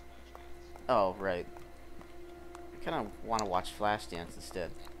 Oh, right. I kind of want to watch Flashdance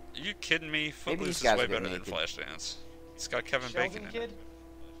instead. Are you kidding me? Maybe Footloose these is guys way will get better than naked. Flashdance. It's got Kevin Sheldon, Bacon in kid? it.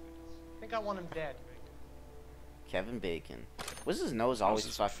 I think I want him dead. Kevin Bacon. Was his nose always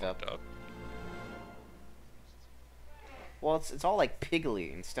Nose is fucked up? fucked up. Well, it's all like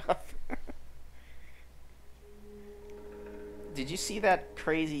piggly and stuff. Did you see that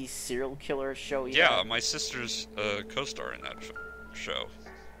crazy serial killer show? he Yeah, had? my sister's co-star in that show.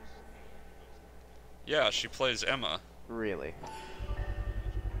 Yeah, she plays Emma. Really?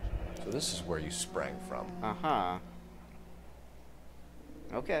 So this is where you sprang from. Uh-huh.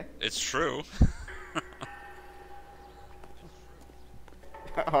 Okay. It's true.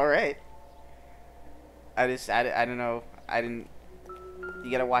 All right. I don't know. I didn't.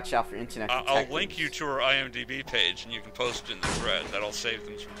 You gotta watch out for internet I'll detectives. link you to her IMDb page, and you can post it in the thread. That'll save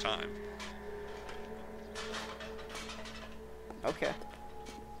them some time. Okay.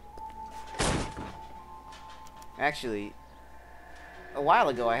 Actually, a while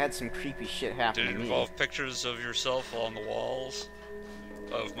ago I had some creepy shit happen Did it to me. involve pictures of yourself on the walls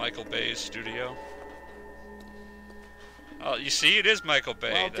of Michael Bay's studio? Oh, you see, it is Michael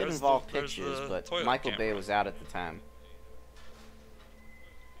Bay. Well, it did There's involve there's pictures, the but toilet Michael camera. Bay was out at the time.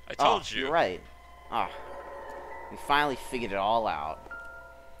 I told oh, you. You're right. Ah, we finally figured it all out.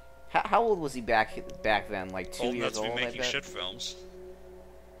 How old was he back then? Like 2 Old years enough to be old, I making bet? shit films.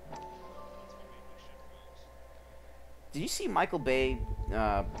 Did you see Michael Bay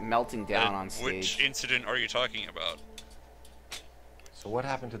melting down on Which stage? incident are you talking about? So what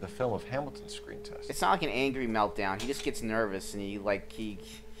happened to the film of Hamilton's screen test? It's not like an angry meltdown. He just gets nervous and he Oh,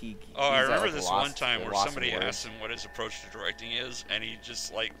 I he's remember at this a loss- one time a where loss of somebody words. asked him what his approach to directing is, and he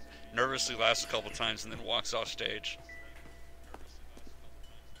just like nervously laughs a couple times and then walks off stage.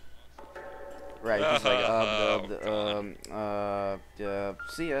 Right, he's like,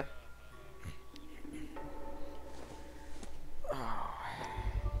 see ya.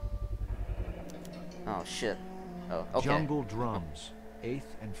 Oh shit. Oh, okay. Jungle Drums, 8th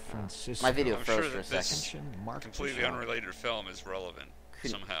and Francisco. My video I'm froze sure for a that this second. completely unrelated film is relevant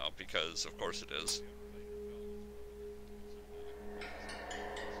somehow, because of course it is.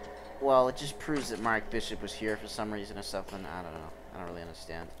 Well, it just proves that Mark Bishop was here for some reason or something. I don't know. I don't really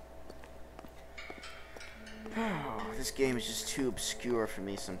understand. Oh, this game is just too obscure for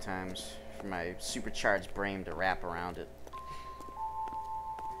me sometimes, for my supercharged brain to wrap around it.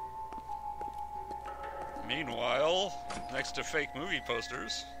 Meanwhile, next to fake movie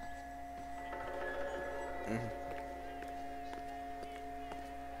posters.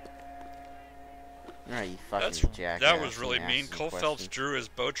 Alright, you fucking jackass. That was really mean. Cole Phelps drew his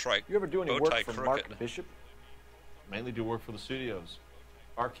bow tie. You ever do any work for crooked. Mark Bishop? Mainly do work for the studios.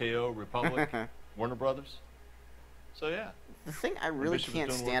 RKO, Republic, Warner Brothers. So yeah. The thing I really Bishop can't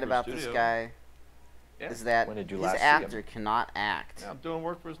was doing stand work for about the this studio. guy is that When did you his last see him? actor cannot act. Yeah, I'm doing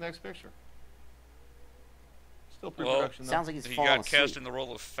work for his next picture. Still Well, pre-production though. sounds like he's he falling got cast asleep. in the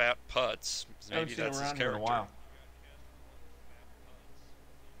role of Fat Putz. I haven't Maybe seen him that's his around here in a character. while.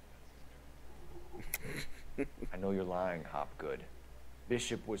 I know you're lying, Hopgood.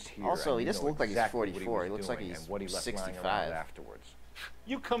 Bishop was here. Also, and he you doesn't know look like he's exactly what 44. He was looks like doing he's and what he left lying 65. around afterwards.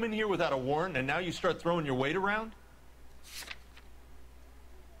 You come in here without a warrant and now you start throwing your weight around?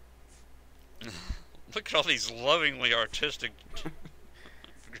 Look at all these lovingly artistic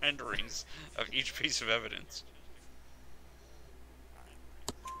renderings of each piece of evidence.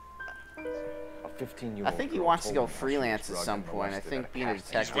 A 15-year-old I think he girl wants to told go me how she was freelance at drugged some and point. I molested think at being a past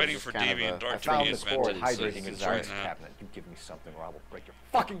detective waiting is for kind Deviant of Dark a, to I be found this invented, board so hydrating he's in his doing drugs that. cabinet. You give me something or I will break your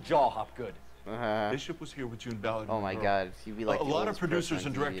fucking jaw, Hopgood. Bishop was here with June Ballard. Oh and my the girl. god, he'd be like A the lot of oldest person producers on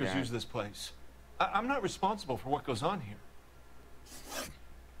and TV directors there. use this place. I'm not responsible for what goes on here.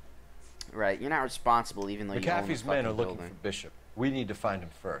 Right, you're not responsible even though you own the McAfee's men are fucking looking building. for Bishop. We need to find him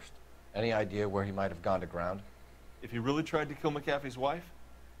first. Any idea where he might have gone to ground? If he really tried to kill McAfee's wife,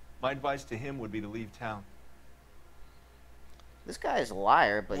 my advice to him would be to leave town. This guy is a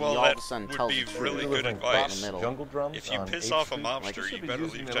liar, but Well, he all of that a sudden would tells be the truth. really good Delivering advice. crap in the middle. Jungle Drums If you on piss 8th off a Street? mobster, Bishop you is better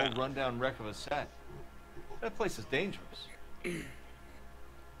using leave that town. old rundown wreck of a set. That place is dangerous.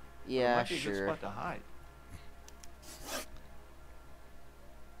 Yeah, might be a good sure. spot to hide.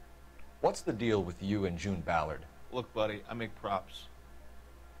 What's the deal with you and June Ballard? Look, buddy, I make props.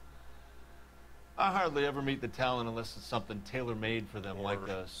 I hardly ever meet the talent unless it's something tailor-made for them, like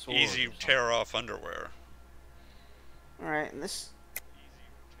a sword. Easy or something. tear-off underwear. Alright, and this...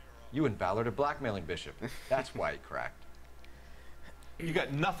 You and Ballard are blackmailing Bishop. That's why he cracked. You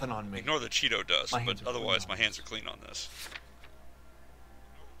got nothing on me. Ignore the Cheeto dust, My but hands are clean otherwise on my this. hands are clean on this.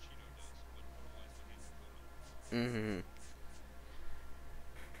 Mm-hmm.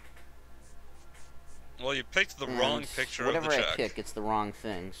 Well, you picked the wrong picture of the Whatever I check. pick, it's the wrong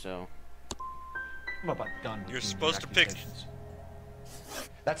thing, so... I'm about done with You're you and supposed to your pick... accusations.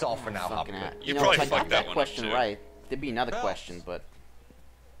 That's all for now, Fucking Hopgood. at. You know, probably if I got fucked that that one up, question too. right, there'd be another Phelps. question, but...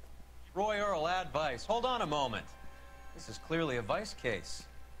 Roy Earl advice. Hold on a moment. This is clearly a vice case.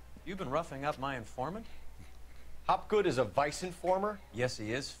 You've been roughing up my informant? Hopgood is a vice informer? Yes,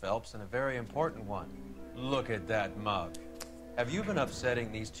 he is, Phelps, and a very important one. Look at that mug. Have you been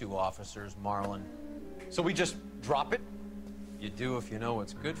upsetting these two officers, Marlon? So we just drop it? You do if you know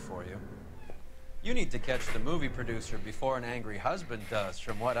what's good for you. You need to catch the movie producer before an angry husband does,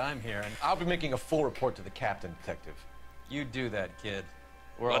 from what I'm hearing. I'll be making a full report to the captain, detective. You do that, kid.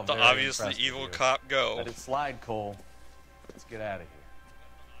 We're all Let the very obviously impressed with evil you. cop go. Let it slide, Cole. Let's get out of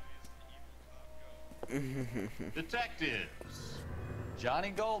here. Detectives. Johnny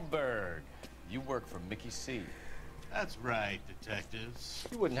Goldberg. You work for Mickey C. That's right, detectives.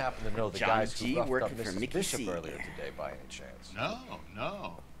 You wouldn't happen to know the John guys G. who roughed up working for Mrs. Mickey Bishop C. earlier today, by any chance?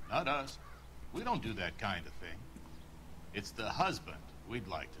 No, not us. We don't do that kind of thing. It's the husband we'd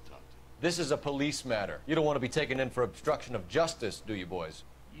like to talk to. This is a police matter. You don't want to be taken in for obstruction of justice, do you, boys?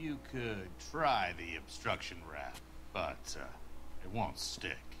 You could try the obstruction rap, but it won't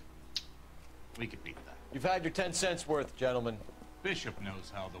stick. We could beat that. You've had your 10 cents worth, gentlemen. Bishop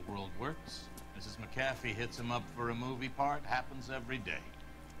knows how the world works. Mrs. McAfee hits him up for a movie part, happens every day.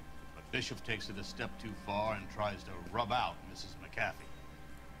 But Bishop takes it a step too far and tries to rub out Mrs. McAfee.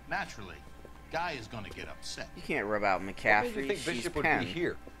 Naturally, Guy is going to get upset. You can't rub out What made McCaffrey. you think She's Bishop would Penn. be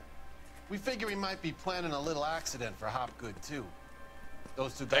here? We figure he might be planning a little accident for Hopgood, too.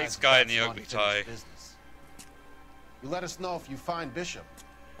 Those two Thanks, guys guy have in the got ugly some tie. unfinished business. You let us know if you find Bishop.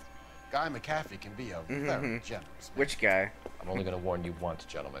 Guy McAfee can be a very generous man. Which guy? I'm only going to warn you once,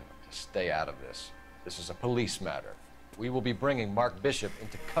 gentlemen. Stay out of this. This is a police matter. We will be bringing Mark Bishop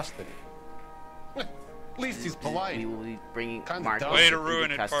into custody. At least he's polite. We will be bringing Kinda Mark dumb. Way to into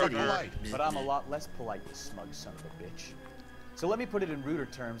ruin it, custody. partner. But I'm a lot less polite, you smug son of a bitch. So let me put it in ruder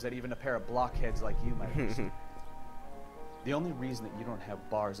terms that even a pair of blockheads like you might understand. The only reason that you don't have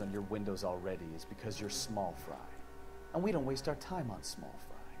bars on your windows already is because you're small fry. And we don't waste our time on small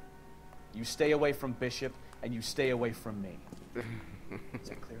fry. You stay away from Bishop, and you stay away from me. Is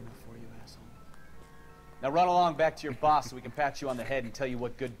that clear enough for you, asshole? Now run along back to your boss so we can pat you on the head and tell you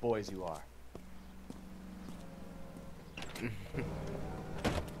what good boys you are.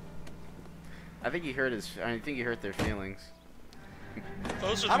 I think you hurt their feelings.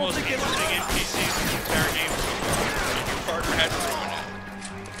 Those are the most interesting NPCs in the entire game so far. And your partner had to ruin it.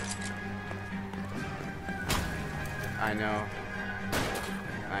 I know.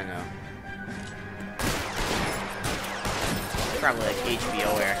 I know. Probably like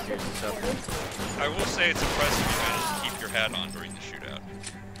HBO actors and stuff. I will say it's impressive you managed to keep your hat on during the shootout.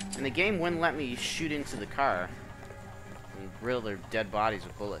 And the game wouldn't let me shoot into the car and grill their dead bodies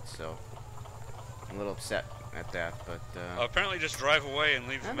with bullets, so I'm a little upset at that, but apparently just drive away and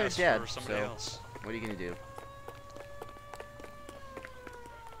leave the mess dead, for somebody so else. What are you gonna do?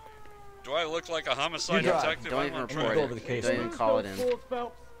 Do I look like a homicide detective? Don't even report it. Don't even call it in.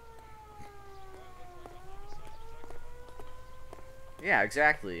 Yeah,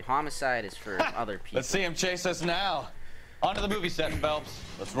 exactly. Homicide is for other people. Let's see him chase us now. On to the movie set, Phelps.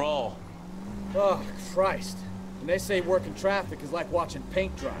 Let's roll. Oh, Christ. And they say working traffic is like watching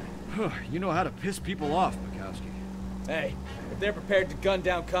paint dry. You know how to piss people off, Mikowski. Hey, if they're prepared to gun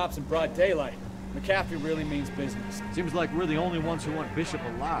down cops in broad daylight, McAfee really means business. Seems like we're the only ones who want Bishop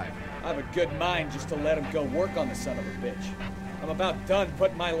alive. I have a good mind just to let him go work on the son of a bitch. I'm about done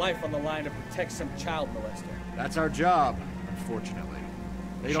putting my life on the line to protect some child molester. That's our job, unfortunately.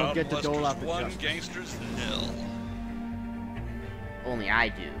 They don't get to dole out the one, justice. gangsters nil. Only I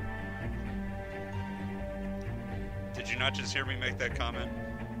do. Did you not just hear me make that comment?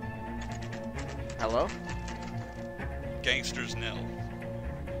 Hello? Gangsters nil.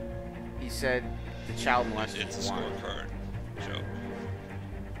 He said the child molester It's a won. scorecard. Joke.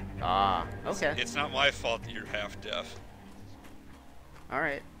 Ah, okay. It's not my fault that you're half deaf.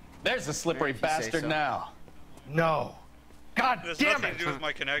 Alright. There's the slippery bastard now. No. God There's damn nothing it! to do with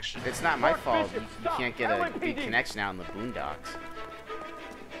my connection. It's not my fault. You can't get a good connection out in the boondocks.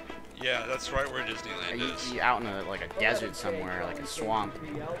 Yeah, that's right where Disneyland is. You out in a, like a desert somewhere, like a swamp.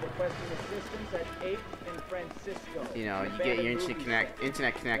 You know, you get your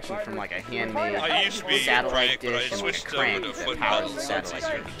internet connection from like a handmade I used to be satellite crank, but I dish and a switched over crank to that foot powers pedals, the so it's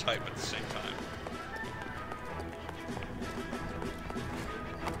satellite easier dish. to type at the same time.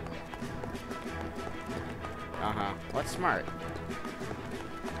 Uh-huh. What's smart?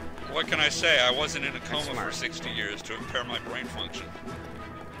 What can I say? I wasn't in a coma for 60 years to impair my brain function.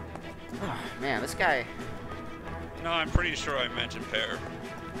 Oh, man, this guy... No, I'm pretty sure I meant impair.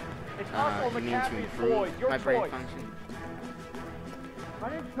 You mean to improve my brain function? I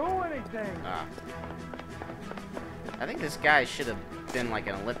didn't do anything. Ah. I think this guy should have been like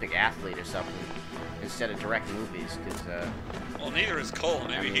an Olympic athlete or something instead of direct movies, because Well, neither is Cole.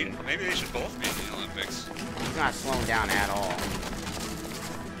 Maybe maybe they should both be in the Olympics. he's not slowing down at all.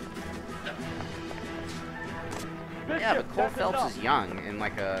 Yeah, but Cole Phelps is young and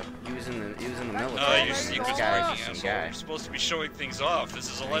like he was in the military. You're This secret guy's breaking, just some asshole. guy. You're supposed to be showing things off.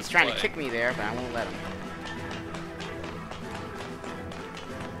 This is a let's He's trying play. to kick me there, but I won't let him.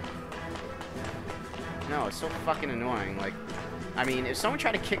 No, it's so fucking annoying. Like, I mean, if someone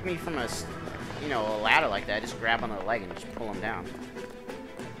tried to kick me from a ladder like that, I just grab onto the leg and just pull him down.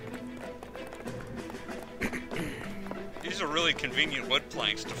 These are really convenient wood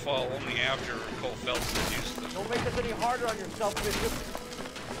planks to fall only after Cole Phelps has used them. Don't make this any harder on yourself, Bishop.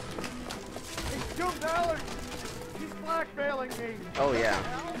 He's $2. He's blackmailing me. Oh yeah.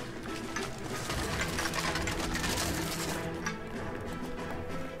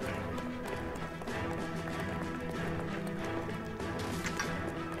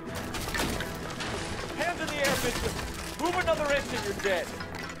 Hands in the air, Bishop. Move another inch and you're dead.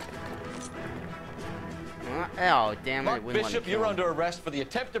 Oh, damn it. Mark Bishop, you're under arrest for the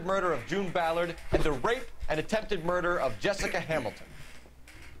attempted murder of June Ballard and the rape and attempted murder of Jessica Hamilton.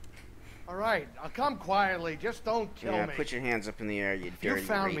 All right, I'll come quietly. Just don't kill Yeah, me. put your hands up in the air, you If you dirty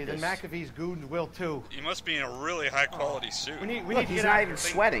found me, rapist. then McAfee's goons will too. You must be in a really high quality suit. We need Look, to he's get not out even of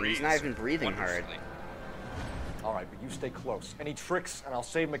sweating. He's not even breathing hard. All right, but you stay close. Any tricks, and I'll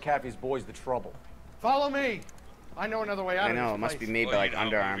save McAfee's boys the trouble. Follow me. I know another way out I of this know, it must be place. made by like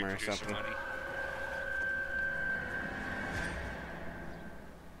Under Armour or something.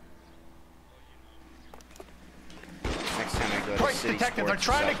 Next time I go to Christ, City detectives Sports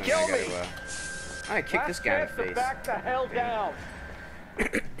are trying or to something, kill I me. I kick this guy in the face. Back the hell down.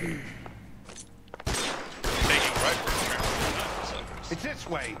 It's this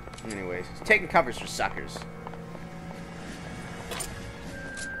way. Anyways, he's taking covers for suckers.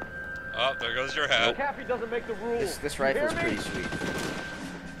 Oh, there goes your hat. McAfee doesn't make the rules. This rifle's pretty sweet.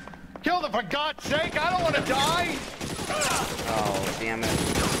 Kill them for God's sake! I don't want to die. Oh, damn it.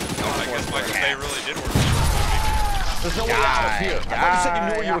 I guess Michael Bay really did work. There's no way out of here. I thought you said you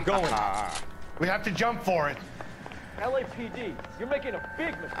knew where you were going. We have to jump for it. LAPD, you're making a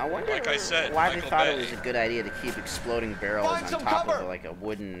big mistake. I wonder Like I said, why Michael they thought Bay. it was a good idea to keep exploding barrels Find on some top cover. of like a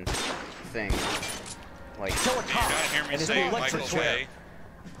wooden thing. Like, Kill a You cop. didn't hear me And it's say an Michael electric chair. Bay.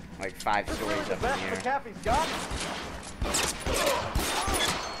 like 5 stories up in the air. McAfee's got.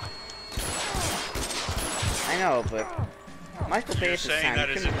 I know, but Michael Bay You're at this saying time that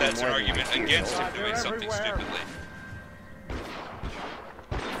as couldn't if be that's an more than, argument like, 2 years against old. him doing something stupidly.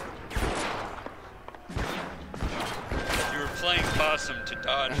 You were playing possum to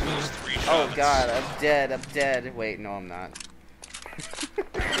dodge those 3 shots. Oh god, I'm dead, I'm dead. Wait, no I'm not.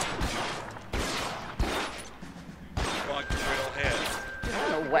 Bonk your little head. I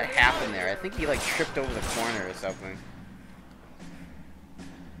don't know what happened there. I think he like tripped over the corner or something.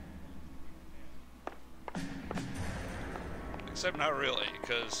 Except not really,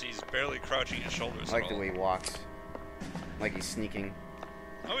 because he's barely crouching his shoulders I like at the all. way he walks. Like he's sneaking.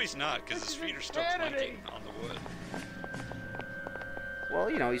 No, he's not, because his feet are still clanking on the wood. Well,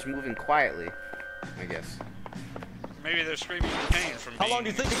 you know, he's moving quietly, I guess. Maybe they're screaming in pain from How long do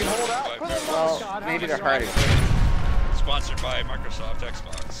you think you can hold out? Well, maybe they're hard. Sponsored by Microsoft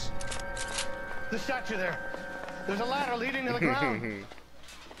Xbox. The statue there. There's a ladder leading to the ground.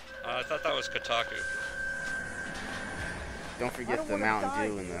 I thought that was Kotaku. Don't forget the Mountain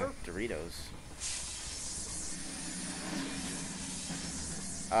Dew and the Doritos.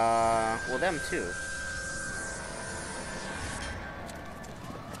 Well, them too.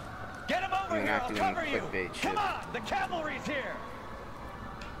 Get him over We're here, not I'll doing cover you. clickbait shit. Come on, the cavalry's here.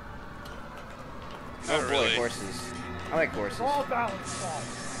 Oh Not boy, really. horses. I like horses. All balance fall.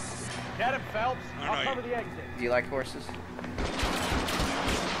 Get him, Phelps. No, I'll no, cover the exit. Do you like horses?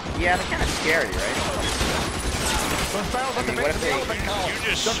 Yeah, they're kind of scary, right? Those barrels at the what base if of the they- elephant column. You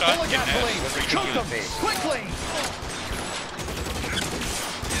just They're shot full of gasoline. Kidnap. Shoot them face. quickly.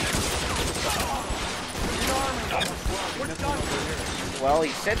 Well,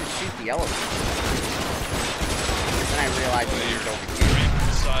 he said to shoot the elephant. Then I realized he was over here. Rape,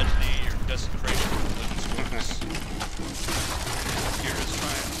 misogyny, your desecration of religious works. You're just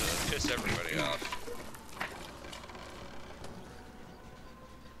trying to piss everybody off.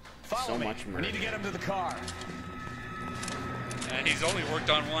 Follow So me. much We murder. need to get him to the car. And he's only worked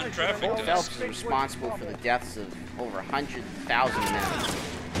on one traffic Cole Phelps desk. is responsible for the deaths of over 100,000 men.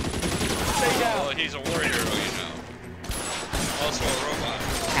 Well, he's a war hero, you know. Also a robot.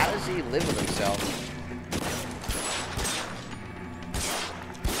 How does he live with himself?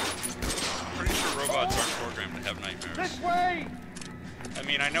 I'm pretty sure robots aren't programmed to have nightmares. This way. I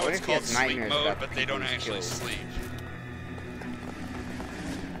mean, I know What it's if he called has sleep nightmares mode, about but the they don't people he's actually killed? sleep.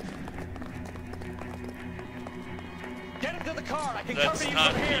 Get him to the car. I can That's cover you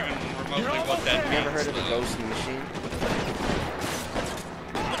not from here. even remotely You're what almost that there. You ever heard of the though. ghost in the machine?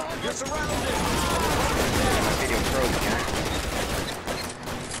 You're surrounded. Video Pro, yeah.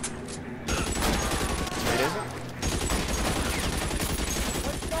 It isn't?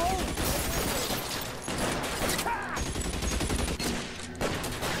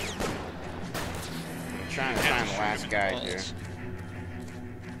 I'm trying to find the last guy here.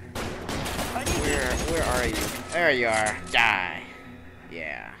 Where are you? There you are. Die.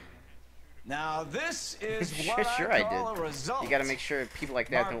 Yeah. Now this is Sure, what sure I I call did. a result. You gotta make sure people like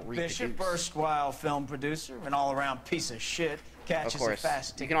that Mark don't Bishop, reproduce. erstwhile film producer, an all-around piece of shit, catches Of course. a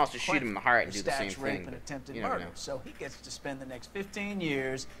fast You can also shoot him in the heart and do the stacks same rape thing, and but attempted you never murder. know. So he gets to spend the next 15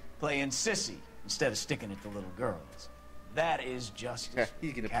 years playing sissy instead of sticking it to little girls. That is justice.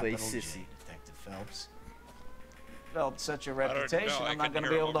 He's gonna play Capital J, sissy. Detective Phelps. Developed such a don't know. reputation, I I'm not couldn't going to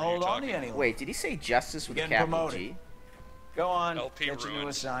hear be able to what you were hold on to talking you anymore. Wait, did he say justice with a Getting capital promoted. G? Go on, LP get your new ruined.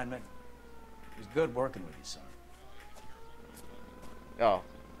 assignment. It was good working with you, son. Oh.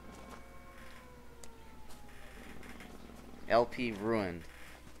 LP ruined.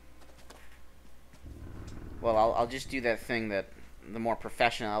 Well, I'll just do that thing that the more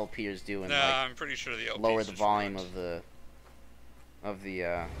professional LPers do and Nah, like I'm pretty sure the LPs lower the just volume ruined. of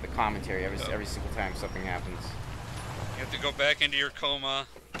the commentary every single time something happens. You have to go back into your coma,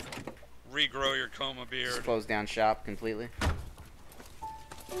 regrow your coma beard. Just close down shop completely.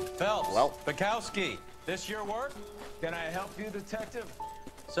 Phelps, Well. Bukowski, this your work? Can I help you, detective?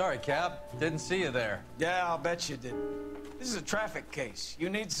 Sorry, Cap. Didn't see you there. Yeah, I'll bet you did. This is a traffic case. You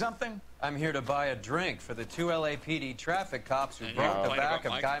need something? I'm here to buy a drink for the 2 LAPD traffic cops who broke the back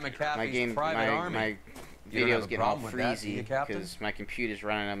of Guy McAfee's private army. My video's getting all freezy because my computer's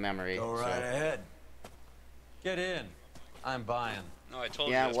running out of memory. Go right ahead. Get in. I'm buying. No, I told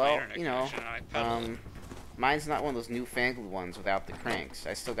you Yeah, that's my well, internet you know, connection, and I pedaled. mine's not one of those newfangled ones without the cranks.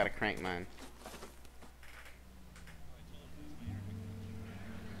 I still gotta crank mine.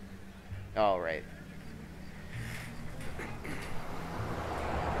 All right.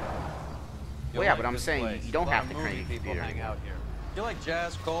 Well, yeah, but I'm saying you don't have to crank your computer anymore. You like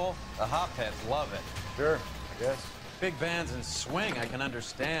jazz, Cole? The hopheads love it. Sure, I guess. Big bands and swing I can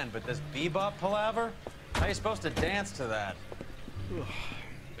understand, but this bebop palaver? How are you supposed to dance to that?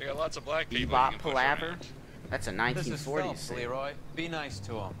 They got lots of black people. Bebop palaver? That's a 1940s This is Phelps, thing. Leroy. Be nice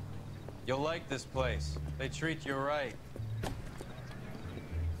to them. You'll like this place. They treat you right.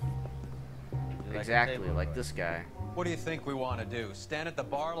 Exactly, like this guy. What do you think we want to do? Stand at the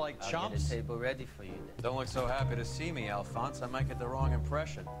bar like I'll chumps? get a table ready for you then. Don't look so happy to see me, Alphonse. I might get the wrong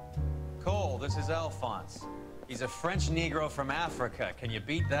impression. Cole, this is Alphonse. He's a French Negro from Africa. Can you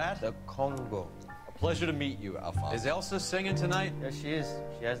beat that? The Congo. A pleasure to meet you, Alphonse. Is Elsa singing tonight? Yes, she is.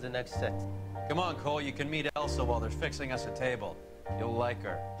 She has the next set. Come on, Cole. You can meet Elsa while they're fixing us a table. You'll like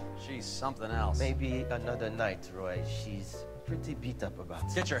her. She's something else. Maybe another night, Roy. She's pretty beat up about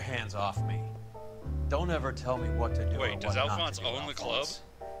it. Get your hands off me. Don't ever tell me what to do. Wait, or does what Alphonse not to do, own the club? Alphonse.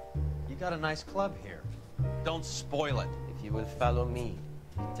 You got a nice club here. Don't spoil it. If you will follow me,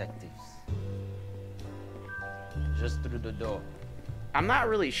 detectives. Just through the door. I'm not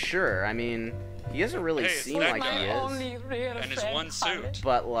really sure. I mean, he doesn't really Hey, it's seem that like guy. he Only is. real And his friend, one suit.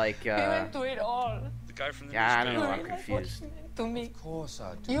 But like, We went to it all. The guy from the yeah, I don't know. newspaper. I'm confused. To me. Of course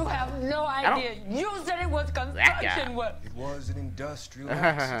I do. You have no idea. You said it was construction work. It was an industrial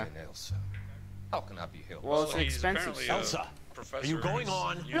accident, Elsa. How can I be helped? Well, it's expensive. Elsa, Professor are you going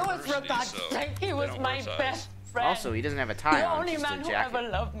on? Louis, for God's sake, he was my best friend. Also, he doesn't have a tie the on, only just a man who jacket. ever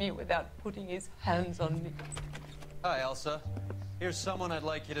loved me without putting his hands on me. Hi, Elsa. Here's someone I'd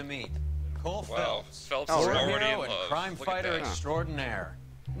like you to meet. Cole Wow, Phelps. Phelps War is already hero in and love. crime Look at fighter that. extraordinaire.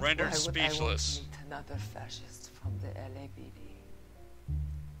 Rendered Why would speechless. I want to meet another fascist from the LAPD?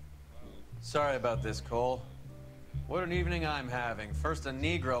 Sorry about this, Cole. What an evening I'm having. First a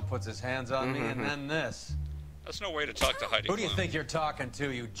Negro puts his hands on me, and then this. That's no way to talk to Heidi Who do you Klum. think you're talking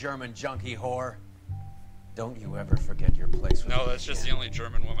to, you German junkie whore? Don't you ever forget your place with No, me that's just the again. only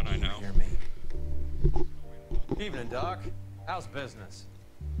German woman I know. Hear me? Evening, Doc. How's business?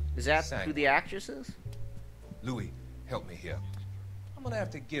 Is that who the actress is? Louis, help me here. I'm gonna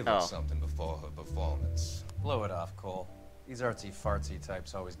have to give her something before her performance. Blow it off, Cole. These artsy-fartsy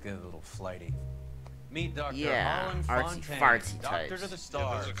types always get a little flighty. Meet Dr. Yeah, Holland artsy Fontaine, fartsy Doctor types. to the Yeah,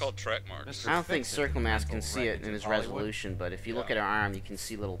 stars. those are called track marks. I don't think Fix-It, Circle Mask can mental see it wreckage in his of Hollywood. resolution, but if you look at her arm, you can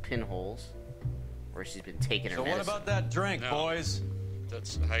see little pinholes where she's been taking her So what medicine. about that drink, No. boys?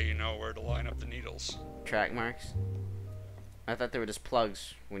 That's how you know where to line up the needles. Track marks? I thought they were just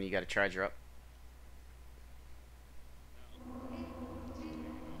plugs when you got to charge her up.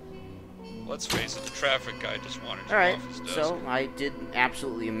 Let's face it, the traffic guy just wanted you Alright, off his desk. so I did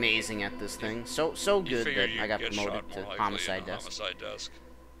absolutely amazing at this thing. So You good figure that you'd I got get promoted shot to more likely homicide in a desk. homicide desk.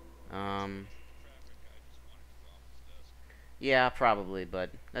 Yeah, probably,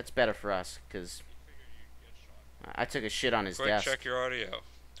 but that's better for us, because I took a shit on his Quick, desk. check your audio.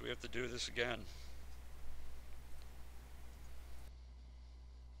 Do we have to do this again?